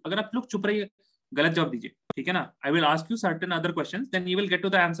guide you. अगर आप लोग चुप रहिए, गलत जवाब दीजिए, ठीक है ना. I will ask you certain other questions. Then you will get to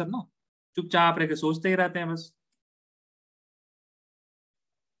the answer. No, चुपचाप रह के सोचते ही रहते हैं बस.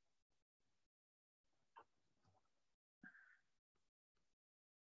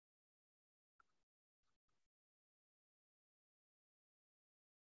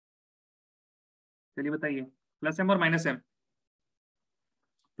 चलिए बताइए, प्लस एम और माइनस एम?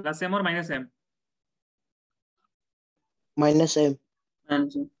 प्लस एम और minus M? Minus M.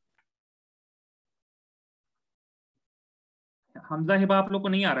 Answer. Hamza Hiba आप लोग को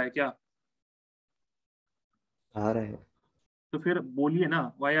नहीं आ रहा है क्या? आ रहा है. तो फिर बोलिए ना.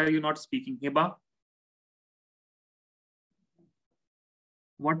 Why are you not speaking? Hiba,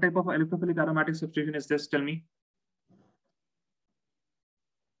 what type of electrophilic aromatic substitution is this? Tell me.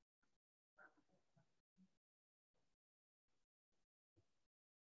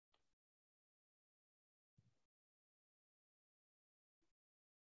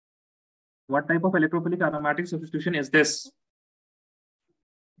 What type of electrophilic aromatic substitution is this?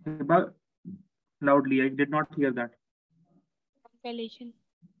 Hiba, loudly. I did not hear that. Alkylation.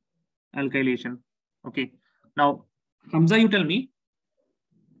 Alkylation. Okay. Now, Hamza, you tell me.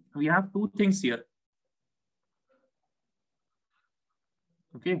 We have 2 things here.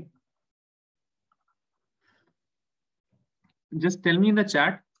 Okay. Just tell me in the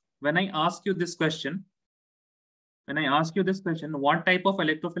chat, when I ask you this question, what type of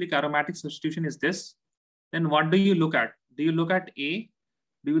electrophilic aromatic substitution is this? Then what do you look at? Do you look at A?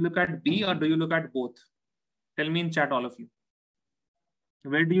 Do you look at B? Or do you look at both? Tell me in chat, all of you.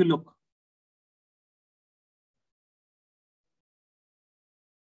 Where do you look?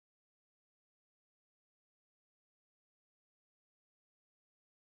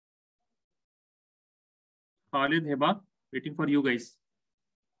 Khalid, Heba, waiting for you guys.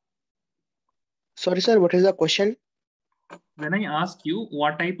 Sorry, sir. What is the question? When I ask you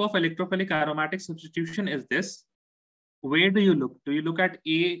what type of electrophilic aromatic substitution is this, where do you look? Do you look at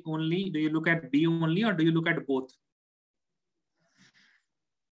A only? Do you look at B only? Or do you look at both?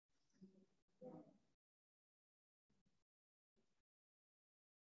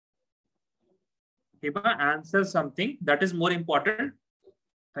 Heba, answer something that is more important.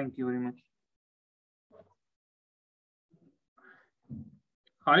 Thank you very much.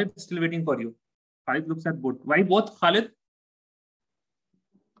 Khalid is still waiting for you. Khalid looks at both. Why both, Khalid?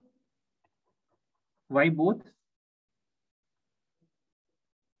 Why both?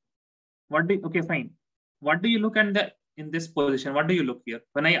 What do you, okay, fine. What do you look at in this position? What do you look here?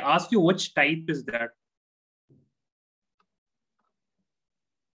 When I ask you which type is that?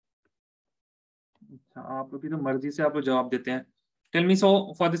 आप लोग की तो मर्जी से आप लोग जवाब देते हैं. Tell me,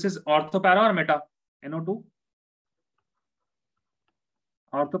 so for this is orthopara or meta? NO2?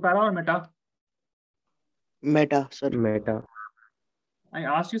 Orthopara or meta? Meta, sir. Meta. I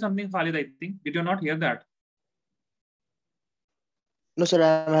asked you something, Khalid, I think. Did you not hear that? No, sir.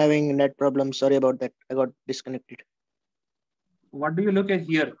 I'm having net problem. Sorry about that. I got disconnected. What do you look at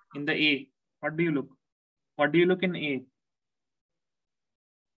here in the A? What do you look? What do you look in A?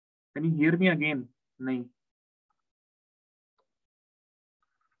 Can you hear me again? No.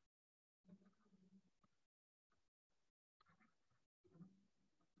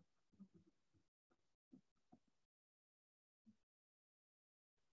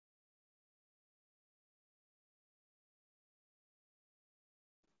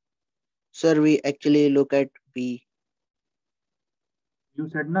 Sir, we actually look at B. You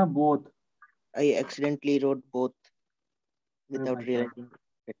said na both. I accidentally wrote both without my realizing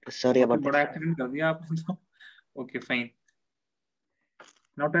it. Sorry about But that. accident कर दिया आपने तो. Okay, fine.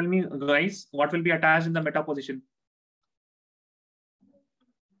 Now tell me, guys, what will be attached in the meta position?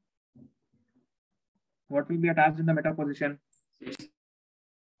 What will be attached in the meta position?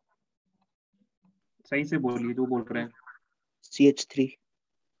 सही से बोलिए जो बोल रहे हैं. CH3.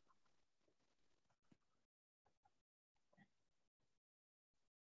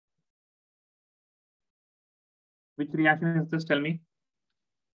 Which reaction is this? Tell me.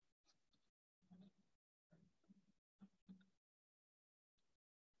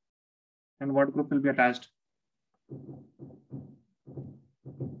 And what group will be attached?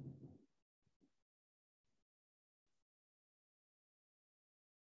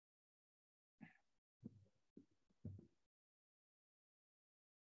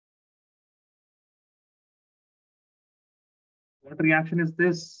 What reaction is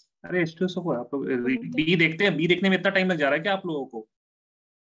this? अरे H2SO को आप लोग B देखते हैं. B देखने में इतना टाइम लग जा रहा है क्या आप लोगों को?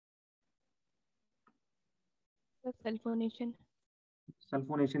 Sulfonation.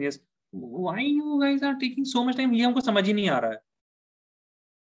 Sulfonation, yes. Why you guys are taking so much time? ये हमको समझ ही नहीं आ रहा है.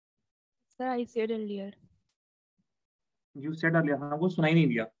 Sir, I said earlier. You said earlier. हमको सुनाई नहीं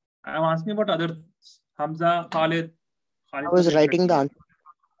दिया. I am asking about other. Hamza, Khalid. I was writing the answer.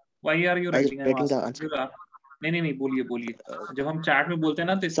 Why are you I was writing? writing the answer. नहीं बोलिए बोलिए. जब हम चैट में बोलते हैं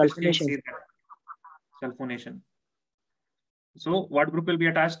ना तो especially say that. Sulfonation. So what group will be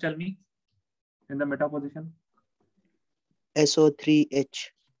attached? Tell me. In the meta position.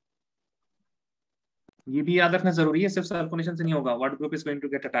 SO3H. ये भी याद रखना जरूरी है. सिर्फ सल्फोनेशन से नहीं होगा. What group is going to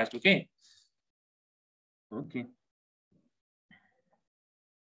get attached? Okay. Okay.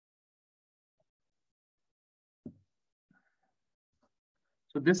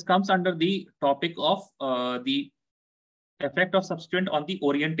 So this comes under the topic of the effect of substituent on the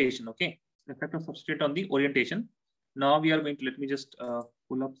orientation. Okay, effect of substituent on the orientation. Now we are going to, let me just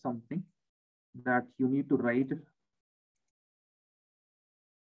pull up something that you need to write.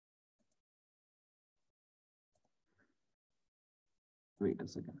 Wait a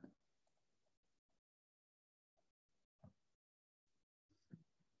second.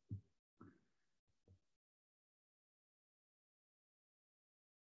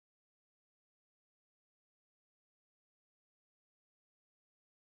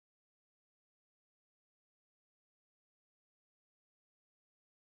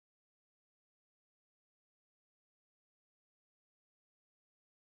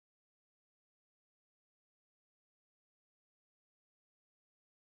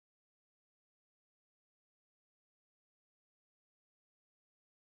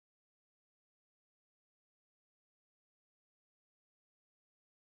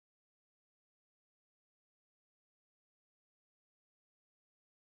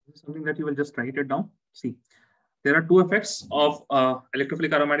 Something that you will just write it down. See, there are two effects of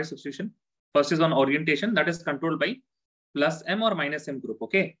electrophilic aromatic substitution. First is on orientation, that is controlled by plus M or minus M group.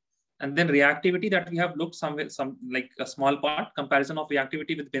 Okay, And then reactivity that we have looked somewhere, like a small part, comparison of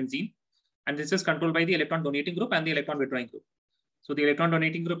reactivity with benzene. And this is controlled by the electron donating group and the electron withdrawing group. So the electron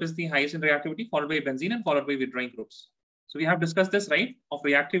donating group is the highest in reactivity, followed by benzene and followed by withdrawing groups. So we have discussed this, right, of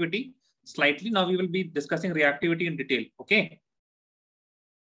reactivity slightly. Now we will be discussing reactivity in detail. Okay.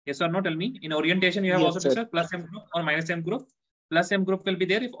 Yes or no? Tell me. In orientation, you have also discussed plus M group or minus M group. Plus M group will be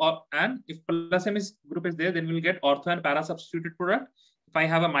there if plus M group is there, then we will get ortho and para substituted product. If I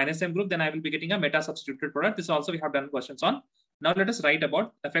have a minus M group, then I will be getting a meta substituted product. This also we have done questions on. Now let us write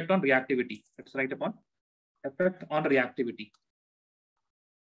about effect on reactivity. Let's write about effect on reactivity.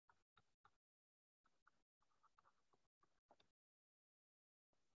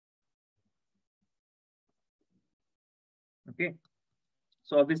 Okay.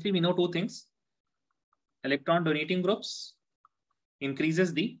 So obviously we know two things. Electron donating groups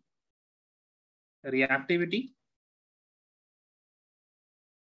increases the reactivity.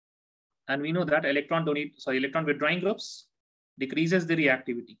 And we know that electron withdrawing groups decreases the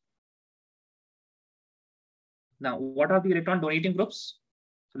reactivity. Now, what are the electron donating groups?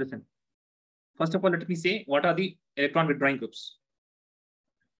 So listen, first of all, let me say, what are the electron withdrawing groups?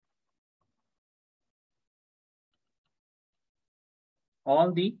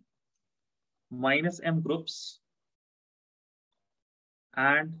 All the minus M groups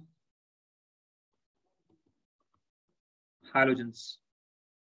and halogens.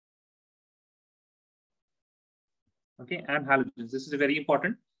 Okay, and halogens. This is very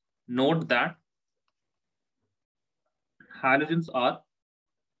important. Note that halogens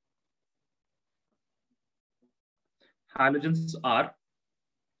are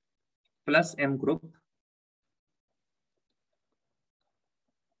plus M group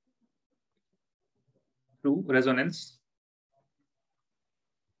through resonance,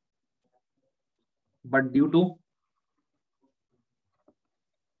 but due to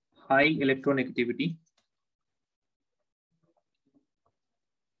high electronegativity,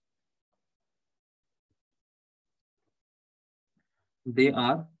 they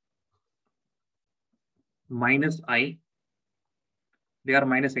are minus I. They are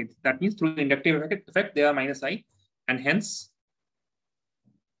minus I. That means through inductive effect, they are minus I, and hence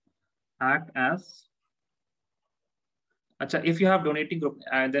act as. If you have donating group,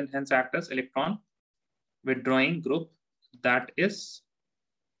 then hence act as electron withdrawing group, that is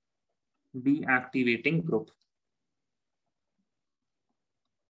deactivating group.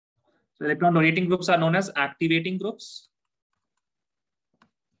 So electron donating groups are known as activating groups.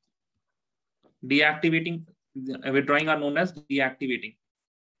 Deactivating, withdrawing are known as deactivating.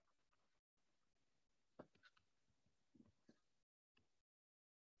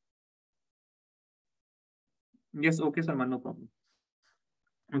 Yes, okay, Salman, no problem.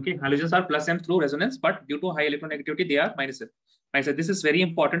 Okay, halogens are plus M through resonance, but due to high electronegativity, they are minus M. This is very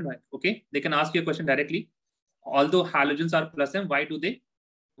important. Okay, they can ask you a question directly. Although halogens are plus M,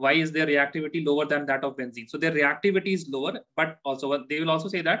 why is their reactivity lower than that of benzene? So their reactivity is lower, but also they will also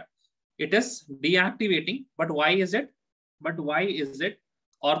say that it is deactivating. But why is it?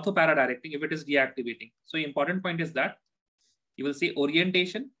 Ortho-para directing if it is deactivating? So important point is that you will say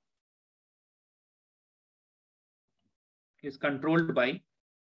orientation is controlled by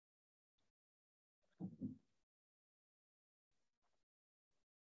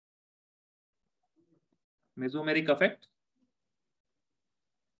mesomeric effect.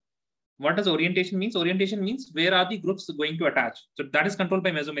 What does orientation mean? Orientation means where are the groups going to attach. So that is controlled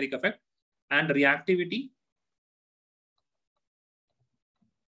by mesomeric effect, and reactivity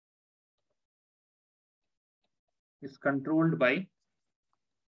is controlled by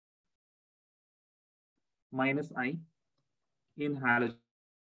minus I in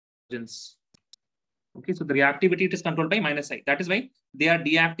halogens. Okay, so the reactivity is controlled by minus I. That is why they are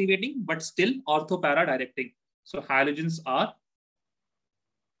deactivating, but still ortho-para directing. So halogens are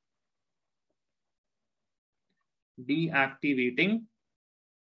deactivating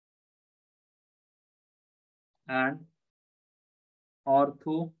and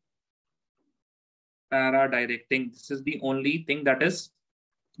ortho-para directing. This is the only thing that is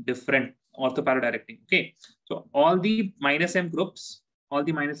different. Ortho-para directing. Okay, so all the minus M groups, are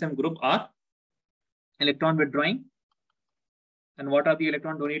electron withdrawing. And what are the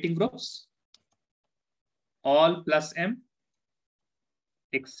electron donating groups? All plus M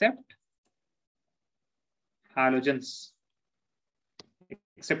except halogens.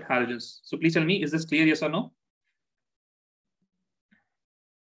 So please tell me, is this clear, yes or no?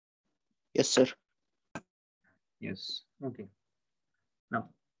 Yes, sir. Yes. Okay. Now,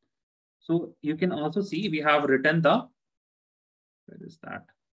 so you can also see we have written the, where is that?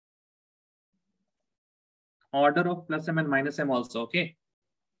 Order of plus M and minus M also. Okay.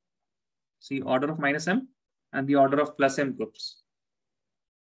 See, order of minus M and the order of plus M groups.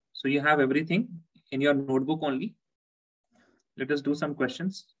 So you have everything in your notebook only. Let us do some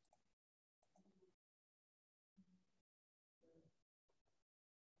questions.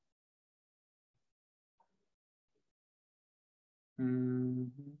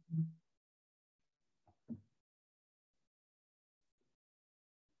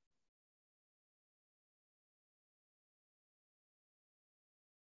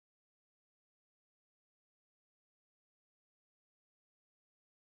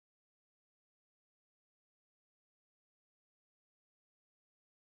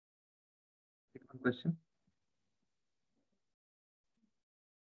 One question.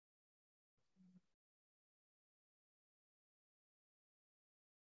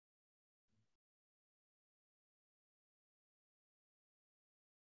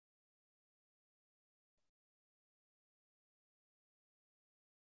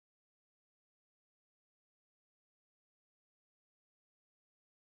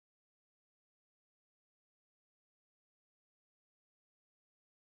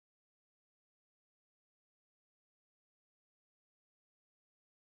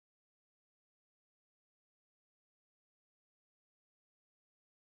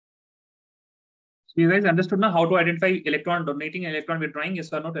 So you guys understood now how to identify electron donating and electron withdrawing?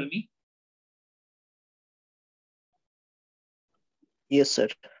 Yes or no? Tell me. Yes, sir.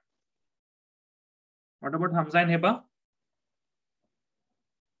 What about Hamza and Heba?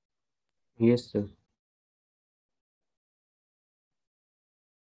 Yes, sir.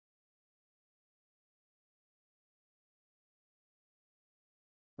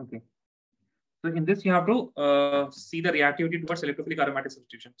 Okay. So in this, you have to see the reactivity towards electrophilic aromatic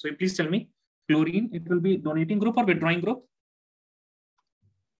substitution. So please tell me, chlorine, it will be donating group or withdrawing group?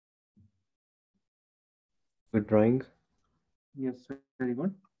 Withdrawing. Yes, very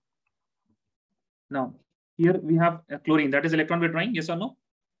good. Now, here we have chlorine, that is electron withdrawing, yes or no?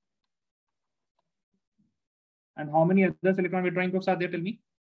 And how many other electron withdrawing groups are there? Tell me.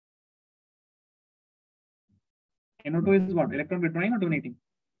 NO2 is what? Electron withdrawing or donating?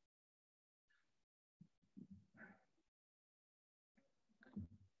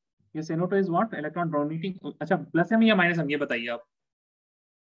 Yes, NO2 is what? Electron donating. अच्छा, plus M या minus M? ये बताइए आप.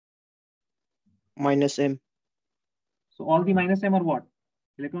 Minus M. So all the minus M are what?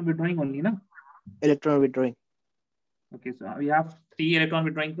 Electron withdrawing only, na? Electron withdrawing. Okay, so we have 3 electron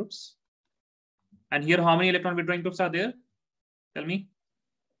withdrawing groups. And here, how many electron withdrawing groups are there? Tell me.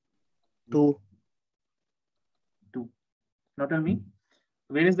 2. 2. Now tell me,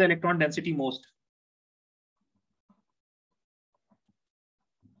 where is the electron density most?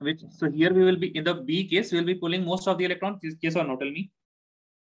 Which, so here we will be, in the B case, we will be pulling most of the electrons. Yes or no? Tell me.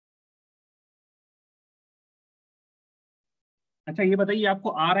 अच्छा, ये बताइए आपको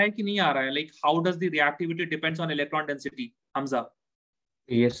आ रहा है कि नहीं आ रहा है? Like, how does the reactivity depends on electron density? Hamza.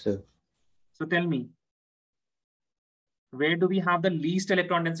 Yes, sir. So tell me, where do we have the least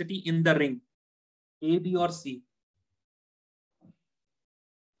electron density in the ring? A, B, or C?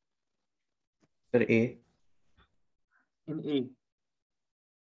 Sir, A. In A.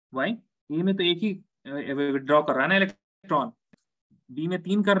 Why? A में तो एक ही withdraw कर रहा है ना electron. B में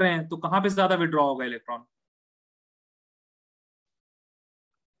 3 कर रहे हैं, तो कहां पे ज्यादा withdraw होगा electron?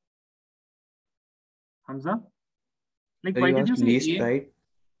 Hamza? Like, Sir, why you did you asked say least, A? right?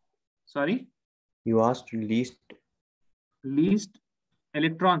 Sorry? You asked least. Least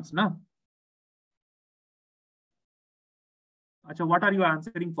electrons, na? अच्छा, what are you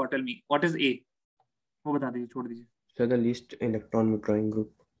answering for? Tell me. What is A? वो बता दीजिए, छोड़ दीजिए. Sir, the least electron withdrawing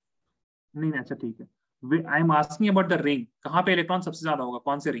group. नहीं, अच्छा ठीक है. I am asking about the ring. कहाँ पे इलेक्ट्रॉन सबसे ज्यादा होगा?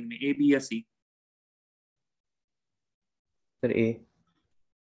 कौन से रिंग में? A, B या C? Sir, A.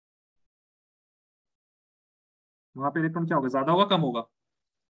 वहां पे इलेक्ट्रॉन क्या होगा? ज्यादा होगा, कम होगा?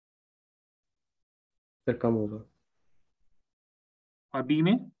 Sir, कम होगा. और B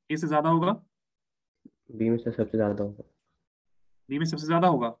में? A से ज्यादा होगा? B में से सबसे ज्यादा होगा. B में सबसे ज्यादा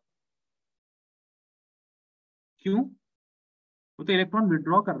होगा. क्यों? वो तो इलेक्ट्रॉन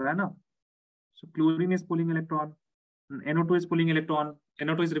विड्रॉ कर रहा है ना. So chlorine is pulling electron, NO2 is pulling electron,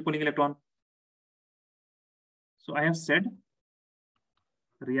 NO2 is repulling electron. So I have said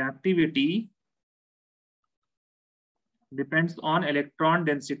reactivity depends on electron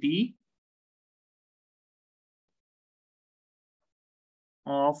density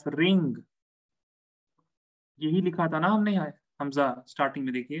of ring. यही लिखा था ना हमने यहाँ हमजा स्टार्टिंग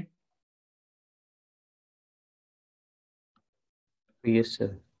में. देखिए. Yes,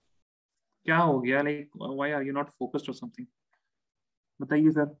 sir. क्या हो गया? Like, why are you not focused or something?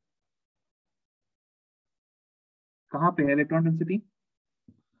 बताइए सर. कहाँ पे है इलेक्ट्रॉन डेंसिटी?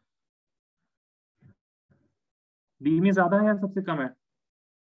 बी में ज्यादा है या सबसे कम है?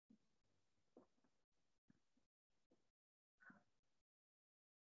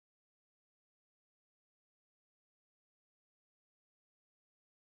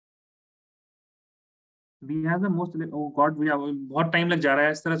 B has the most, O God भैया बहुत टाइम लग जा रहा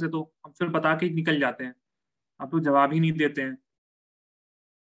है इस तरह से, तो हम फिर बता के ही निकल जाते हैं, आप तो जवाब ही नहीं देते हैं।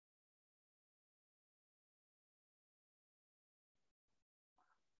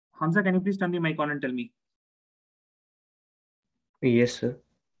 Hamza, can you please turn the mic on and tell me? Yes, sir.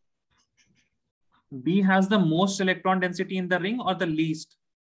 B has the most electron density in the ring or the least?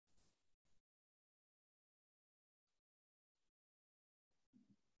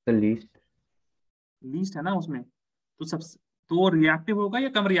 The least. Least है ना उसमें, तो सबसे तो रिएक्टिव होगा या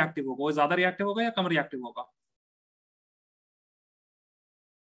कम रिएक्टिव होगा? वो ज्यादा रिएक्टिव होगा या कम रिएक्टिव होगा?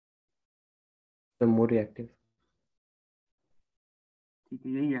 The more reactive. ठीक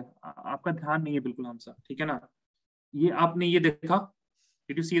है, यही है, आपका ध्यान नहीं है बिल्कुल हमसा, ठीक है ना? ये आपने ये देखा,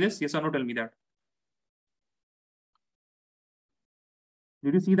 did you see this? Yes और no, tell me that,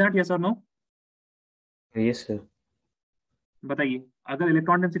 did you see that? Yes और नो? Yes, sir. बताइए, अगर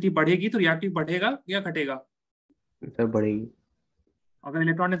इलेक्ट्रॉन डेंसिटी बढ़ेगी तो रिएक्टिव बढ़ेगा या घटेगा? सर बढ़ेगी। अगर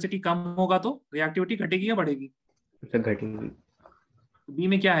इलेक्ट्रॉन डेंसिटी कम होगा तो रिएक्टिविटी घटेगी या बढ़ेगी? सर घटेगी। तो बी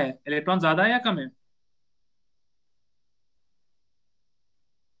में क्या है, इलेक्ट्रॉन ज्यादा है या कम है?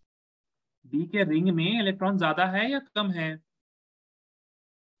 बी के रिंग में इलेक्ट्रॉन ज्यादा है या कम है?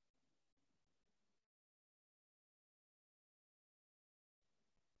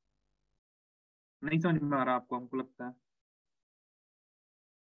 नहीं समझ में आ रहा आपको, हमको लगता है।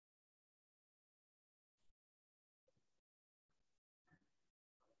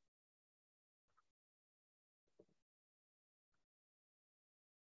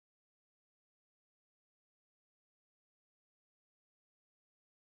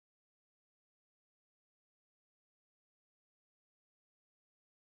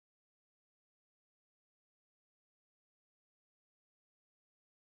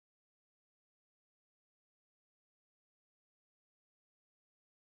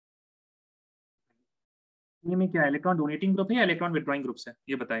 ये में क्या है, इलेक्ट्रॉन डोनेटिंग ग्रुप है या इलेक्ट्रॉन विड्रॉइंग ग्रुप्स है,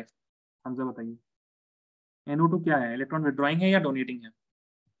 ये बताए हमसे, बताइए। NO2 क्या है, इलेक्ट्रॉन विड्रॉइंग है या डोनेटिंग है?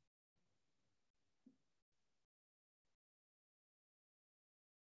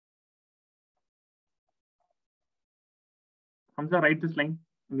 हमसे right this line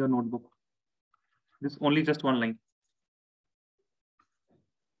in your notebook, this only just one line,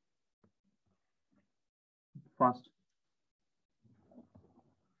 fast.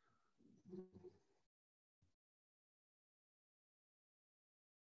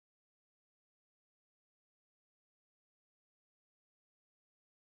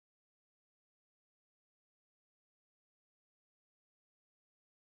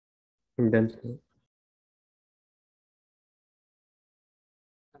 Done, sir.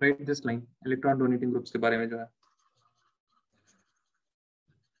 Right this line electron donating groups के बारे में जो है।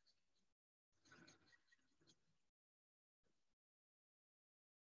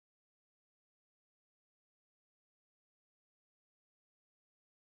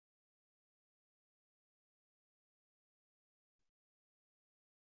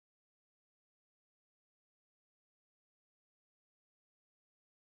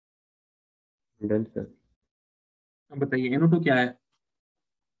 Done, sir. अब बताइए NO2 क्या है?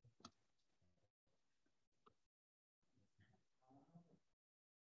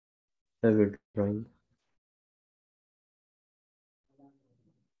 Sir withdrawing.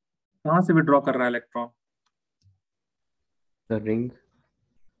 कहाँ से विड्रॉ कर रहा है इलेक्ट्रॉन? The ring.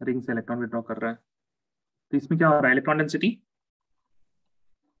 रिंग से इलेक्ट्रॉन विड्रॉ कर रहा है, तो इसमें क्या हो रहा है, इलेक्ट्रॉन डेंसिटी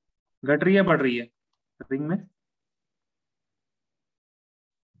घट रही है बढ़ रही है रिंग में?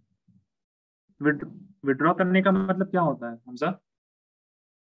 विड्रॉ करने का मतलब क्या होता है हमजा?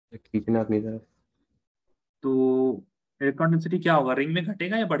 खींचना अपनी तरफ। तो इलेक्ट्रॉन डेंसिटी क्या होगा, रिंग में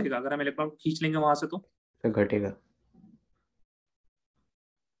घटेगा या बढ़ेगा अगर हम इलेक्ट्रॉन को खींच लेंगे वहां से? तो सर घटेगा।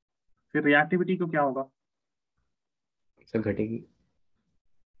 फिर रिएक्टिविटी को क्या होगा? सर घटेगी।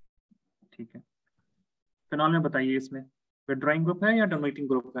 ठीक है, फिनॉल में बताइए, इसमें विड्रॉइंग ग्रुप है या डोनेटिंग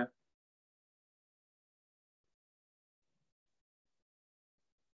ग्रुप है?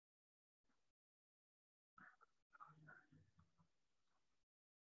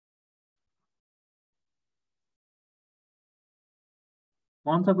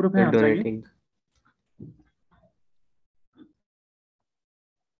 कौन सा ग्रुप है हमजा ये? डोनेटिंग।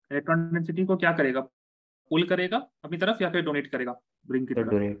 इलेक्ट्रॉन डेंसिटी को क्या करेगा, पुल करेगा अपनी तरफ या फिर डोनेट करेगा रिंग की सर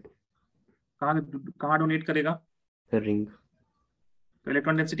तरफ? डोनेट। कहाँ कहाँ डोनेट करेगा? Sir ring. तो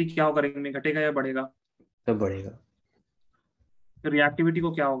इलेक्ट्रॉन डेंसिटी क्या होगा, रिंग में घटेगा या बढ़ेगा? सर बढ़ेगा। फिर रिएक्टिविटी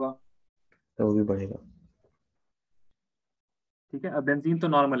को क्या होगा? तो वो भी बढ़ेगा। ठीक है, अब बेंजीन तो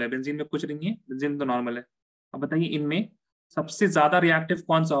नॉर्मल है, बेंजीन में कुछ नहीं है, बेंजीन तो नॉर्मल है। अब बताइए इनमें सबसे ज्यादा रिएक्टिव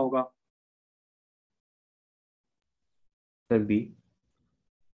कौन सा होगा? Sir B.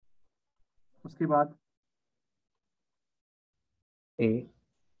 उसके बाद ए।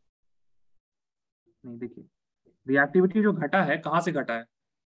 नहीं, देखिए रिएक्टिविटी जो घटा है कहाँ से घटा है,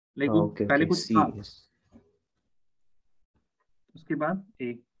 लाइक वो ओके पहले ओके, कुछ सी। था, उसके बाद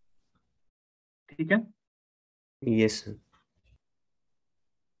ए। ठीक है, yes sir.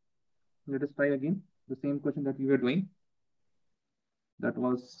 let us try again the same question that we were doing. That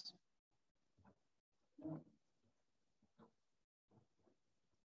was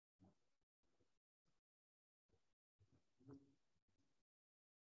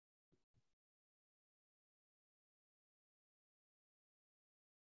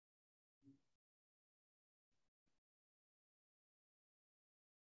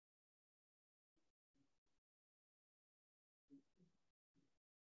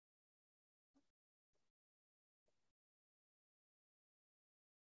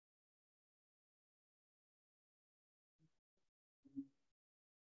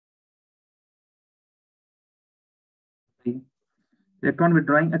electron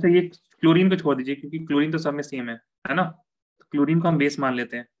withdrawing. अच्छा, ये क्लोरीन को छोड़ दीजिए क्योंकि क्लोरीन तो सब में सेम है ना, तो क्लोरीन को हम बेस मान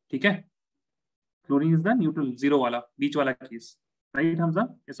लेते हैं। ठीक है, chlorine is the neutral, zero वाला, बीच वाला केस, राइट हमजा?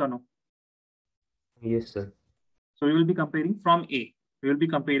 यस और no? Yes sir. So we will be comparing from A. We will be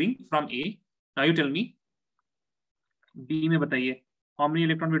comparing from A. Now you tell me, B में बताइए, how many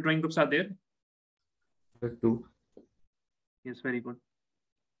electron withdrawing groups are there? Sir 2। Yes, very good.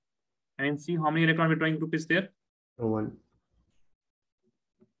 And in C, how many electron withdrawing group is there? 1।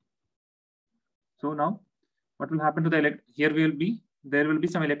 So now, what will happen to the here there will be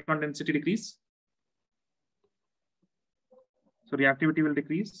some electron density decrease. So reactivity will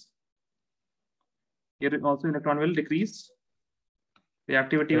decrease. Here also electron will decrease.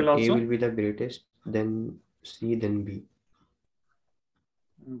 Reactivity will A also. will be the greatest, then C, then B.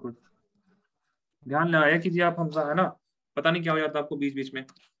 Good. ध्यान लगाया कीजिए आप हमजा, है ना, पता नहीं क्या हो जाता आपको बीच बीच में।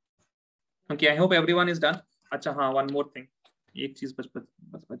 Okay, I hope everyone is done. अच्छा हाँ, one more thing, एक चीज बच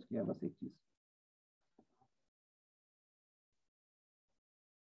गया, बस एक चीज।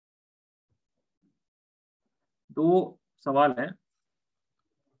 दो सवाल है।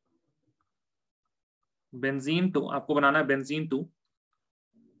 बेंजीन टू आपको बनाना है, benzene to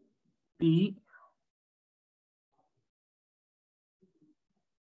P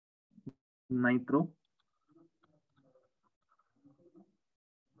nitro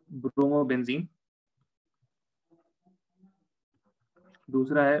bromo benzene,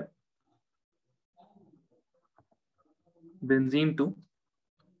 दूसरा है benzene to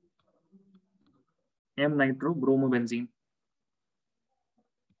M nitro bromo benzene.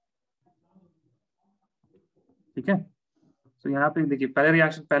 ठीक है, तो यहाँ पे देखिए पहले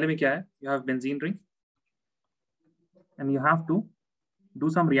रिएक्शन, पहले में क्या है, you have benzene ring and you have to do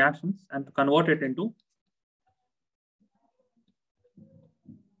some reactions and to convert it into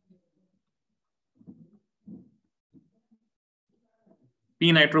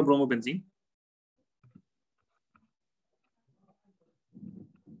p nitrobromobenzene.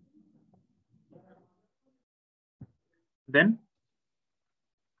 Then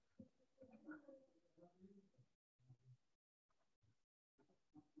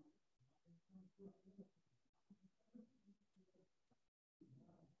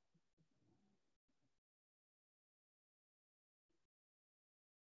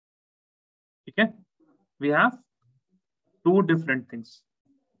okay, we have two different things.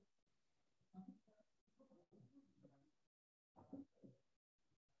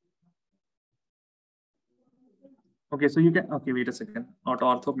 Okay, so you can, okay, wait a second, not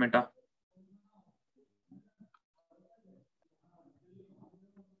ortho meta.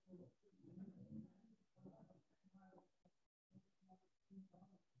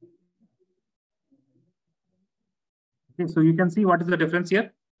 Okay, so you can see what is the difference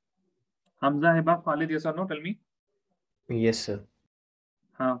here. Hamza, Heba, Khalid, yes or no? Tell me. Yes sir.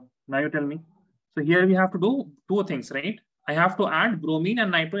 Now you tell me. So here we have to do two things, right? I have to add bromine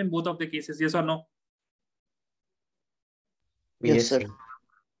and nitro in both of the cases, yes or no? Yes, sir.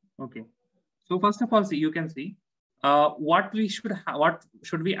 Okay. So first of all, see, you can see what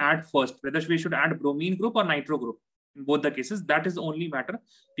should we add first, whether we should add bromine group or nitro group in both the cases. That is the only matter.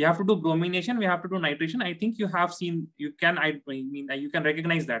 We have to do bromination, we have to do nitration. I think you have seen, you can, I mean, you can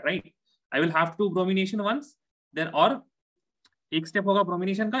recognize that, right? I will have to do bromination once, then or एक step होगा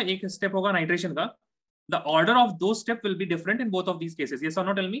bromination का, एक step होगा nitration का. The order of those steps will be different in both of these cases. Yes or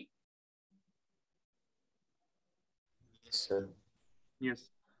no? Tell me. Yes sir. Yes.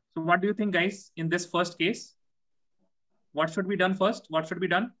 So what do you think, guys, in this first case? what should be done first? What should be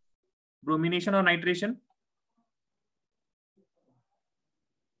done? Bromination or nitration?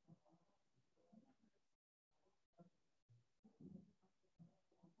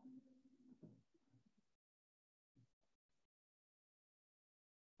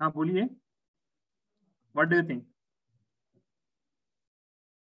 हाँ बोलिए. What do you think?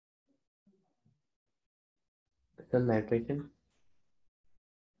 Some nitration.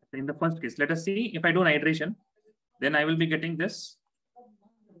 In the first case, let us see. If I do nitration, then I will be getting this.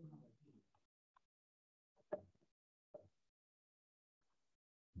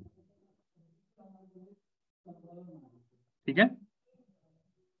 Okay.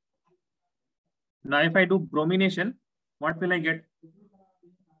 Now, if I do bromination, what will I get?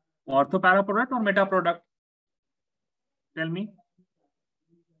 Ortho para product or meta product? Tell me.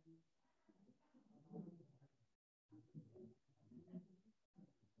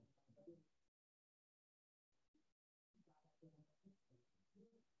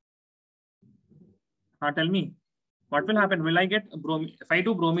 Tell me. What will happen? Will I get if I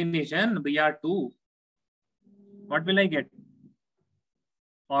do bromination, Br2, what will I get?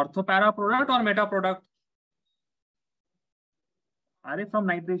 Ortho para product or meta product? Are from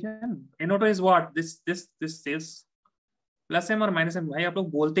nitration? NO2 is what? This is plus M or minus M. भाई आप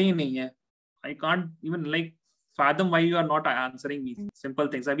लोग बोलते ही नहीं है. I can't even like fathom why you are not answering me. Simple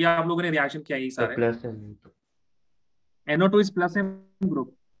things. अभी आप लोगों ने reaction किया यही सारे. Plus M. NO2 is plus M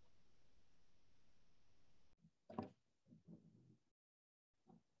group.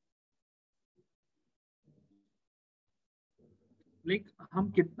 Like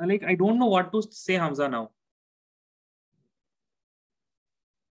हम कितना like I don't know what to say Hamza now.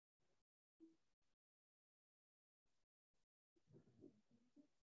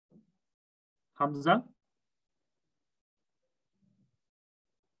 Hamza,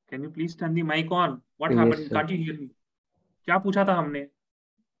 can you please turn the mic on? What happened? Sir. Can't you hear me? क्या पूछा था हमने?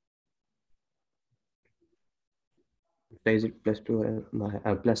 Is it plus 2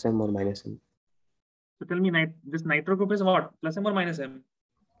 or plus M or minus M? So tell me, this nitro group is what? Plus M or minus M?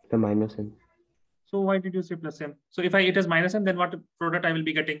 The minus M. So why did you say plus M? So if it is minus M, then what product I will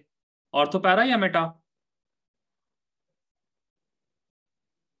be getting? Ortho para या meta?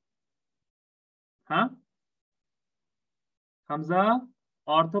 हाँ? Hamza,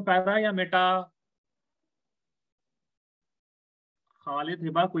 ortho para या meta? Khalid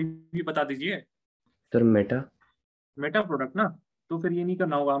Hiba कोई भी बता दीजिए. Sir, meta. Meta product ना? तो फिर ये नहीं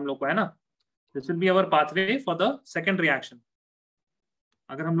करना होगा हम लोग को, है ना? This will be our pathway for the second reaction.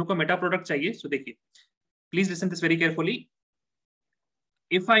 अगर हम लोग को meta product चाहिए, so देखिए. Please listen this very carefully.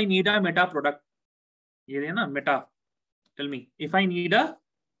 If I need a meta product, ये है ना meta. Tell me. If I need a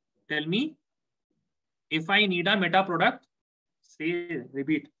meta product, say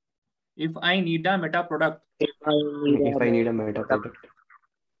repeat. If I need a meta product. If I need a meta product.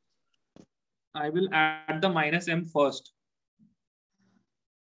 I will add the minus M first.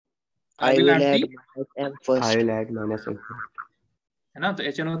 I will add minus M first. I will add minus M first. है ना? तो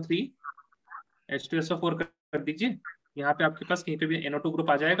HNO3 H2SO4 कर दीजिए. यहाँ पे आपके पास कहीं पे भी NO2 ग्रुप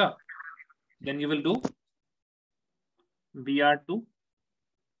आ जाएगा. Then you will do Br2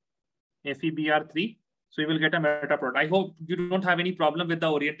 FeBr3. So you will get a meta product. I hope you don't have any problem with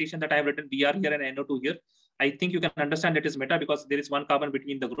the orientation that I have written Br here and NO2 here. I think you can understand it is meta because there is one carbon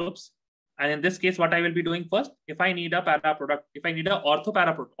between the groups. And in this case, what I will be doing first, if I need a para product, if I need a ortho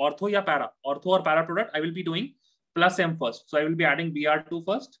para product, ortho ya para, ortho or para product, I will be doing plus M first. So I will be adding Br2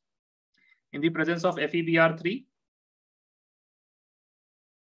 first in the presence of FeBr3.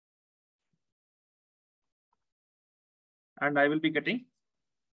 And I will be getting,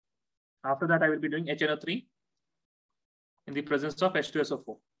 after that, I will be doing HNO3 in the presence of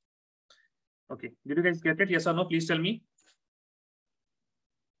H2SO4. Okay, did you guys get it? Yes or no? Please tell me.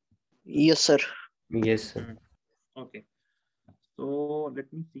 Yes, sir. Yes, sir. Okay, so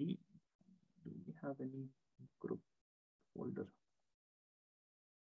let me see. Do we have any group?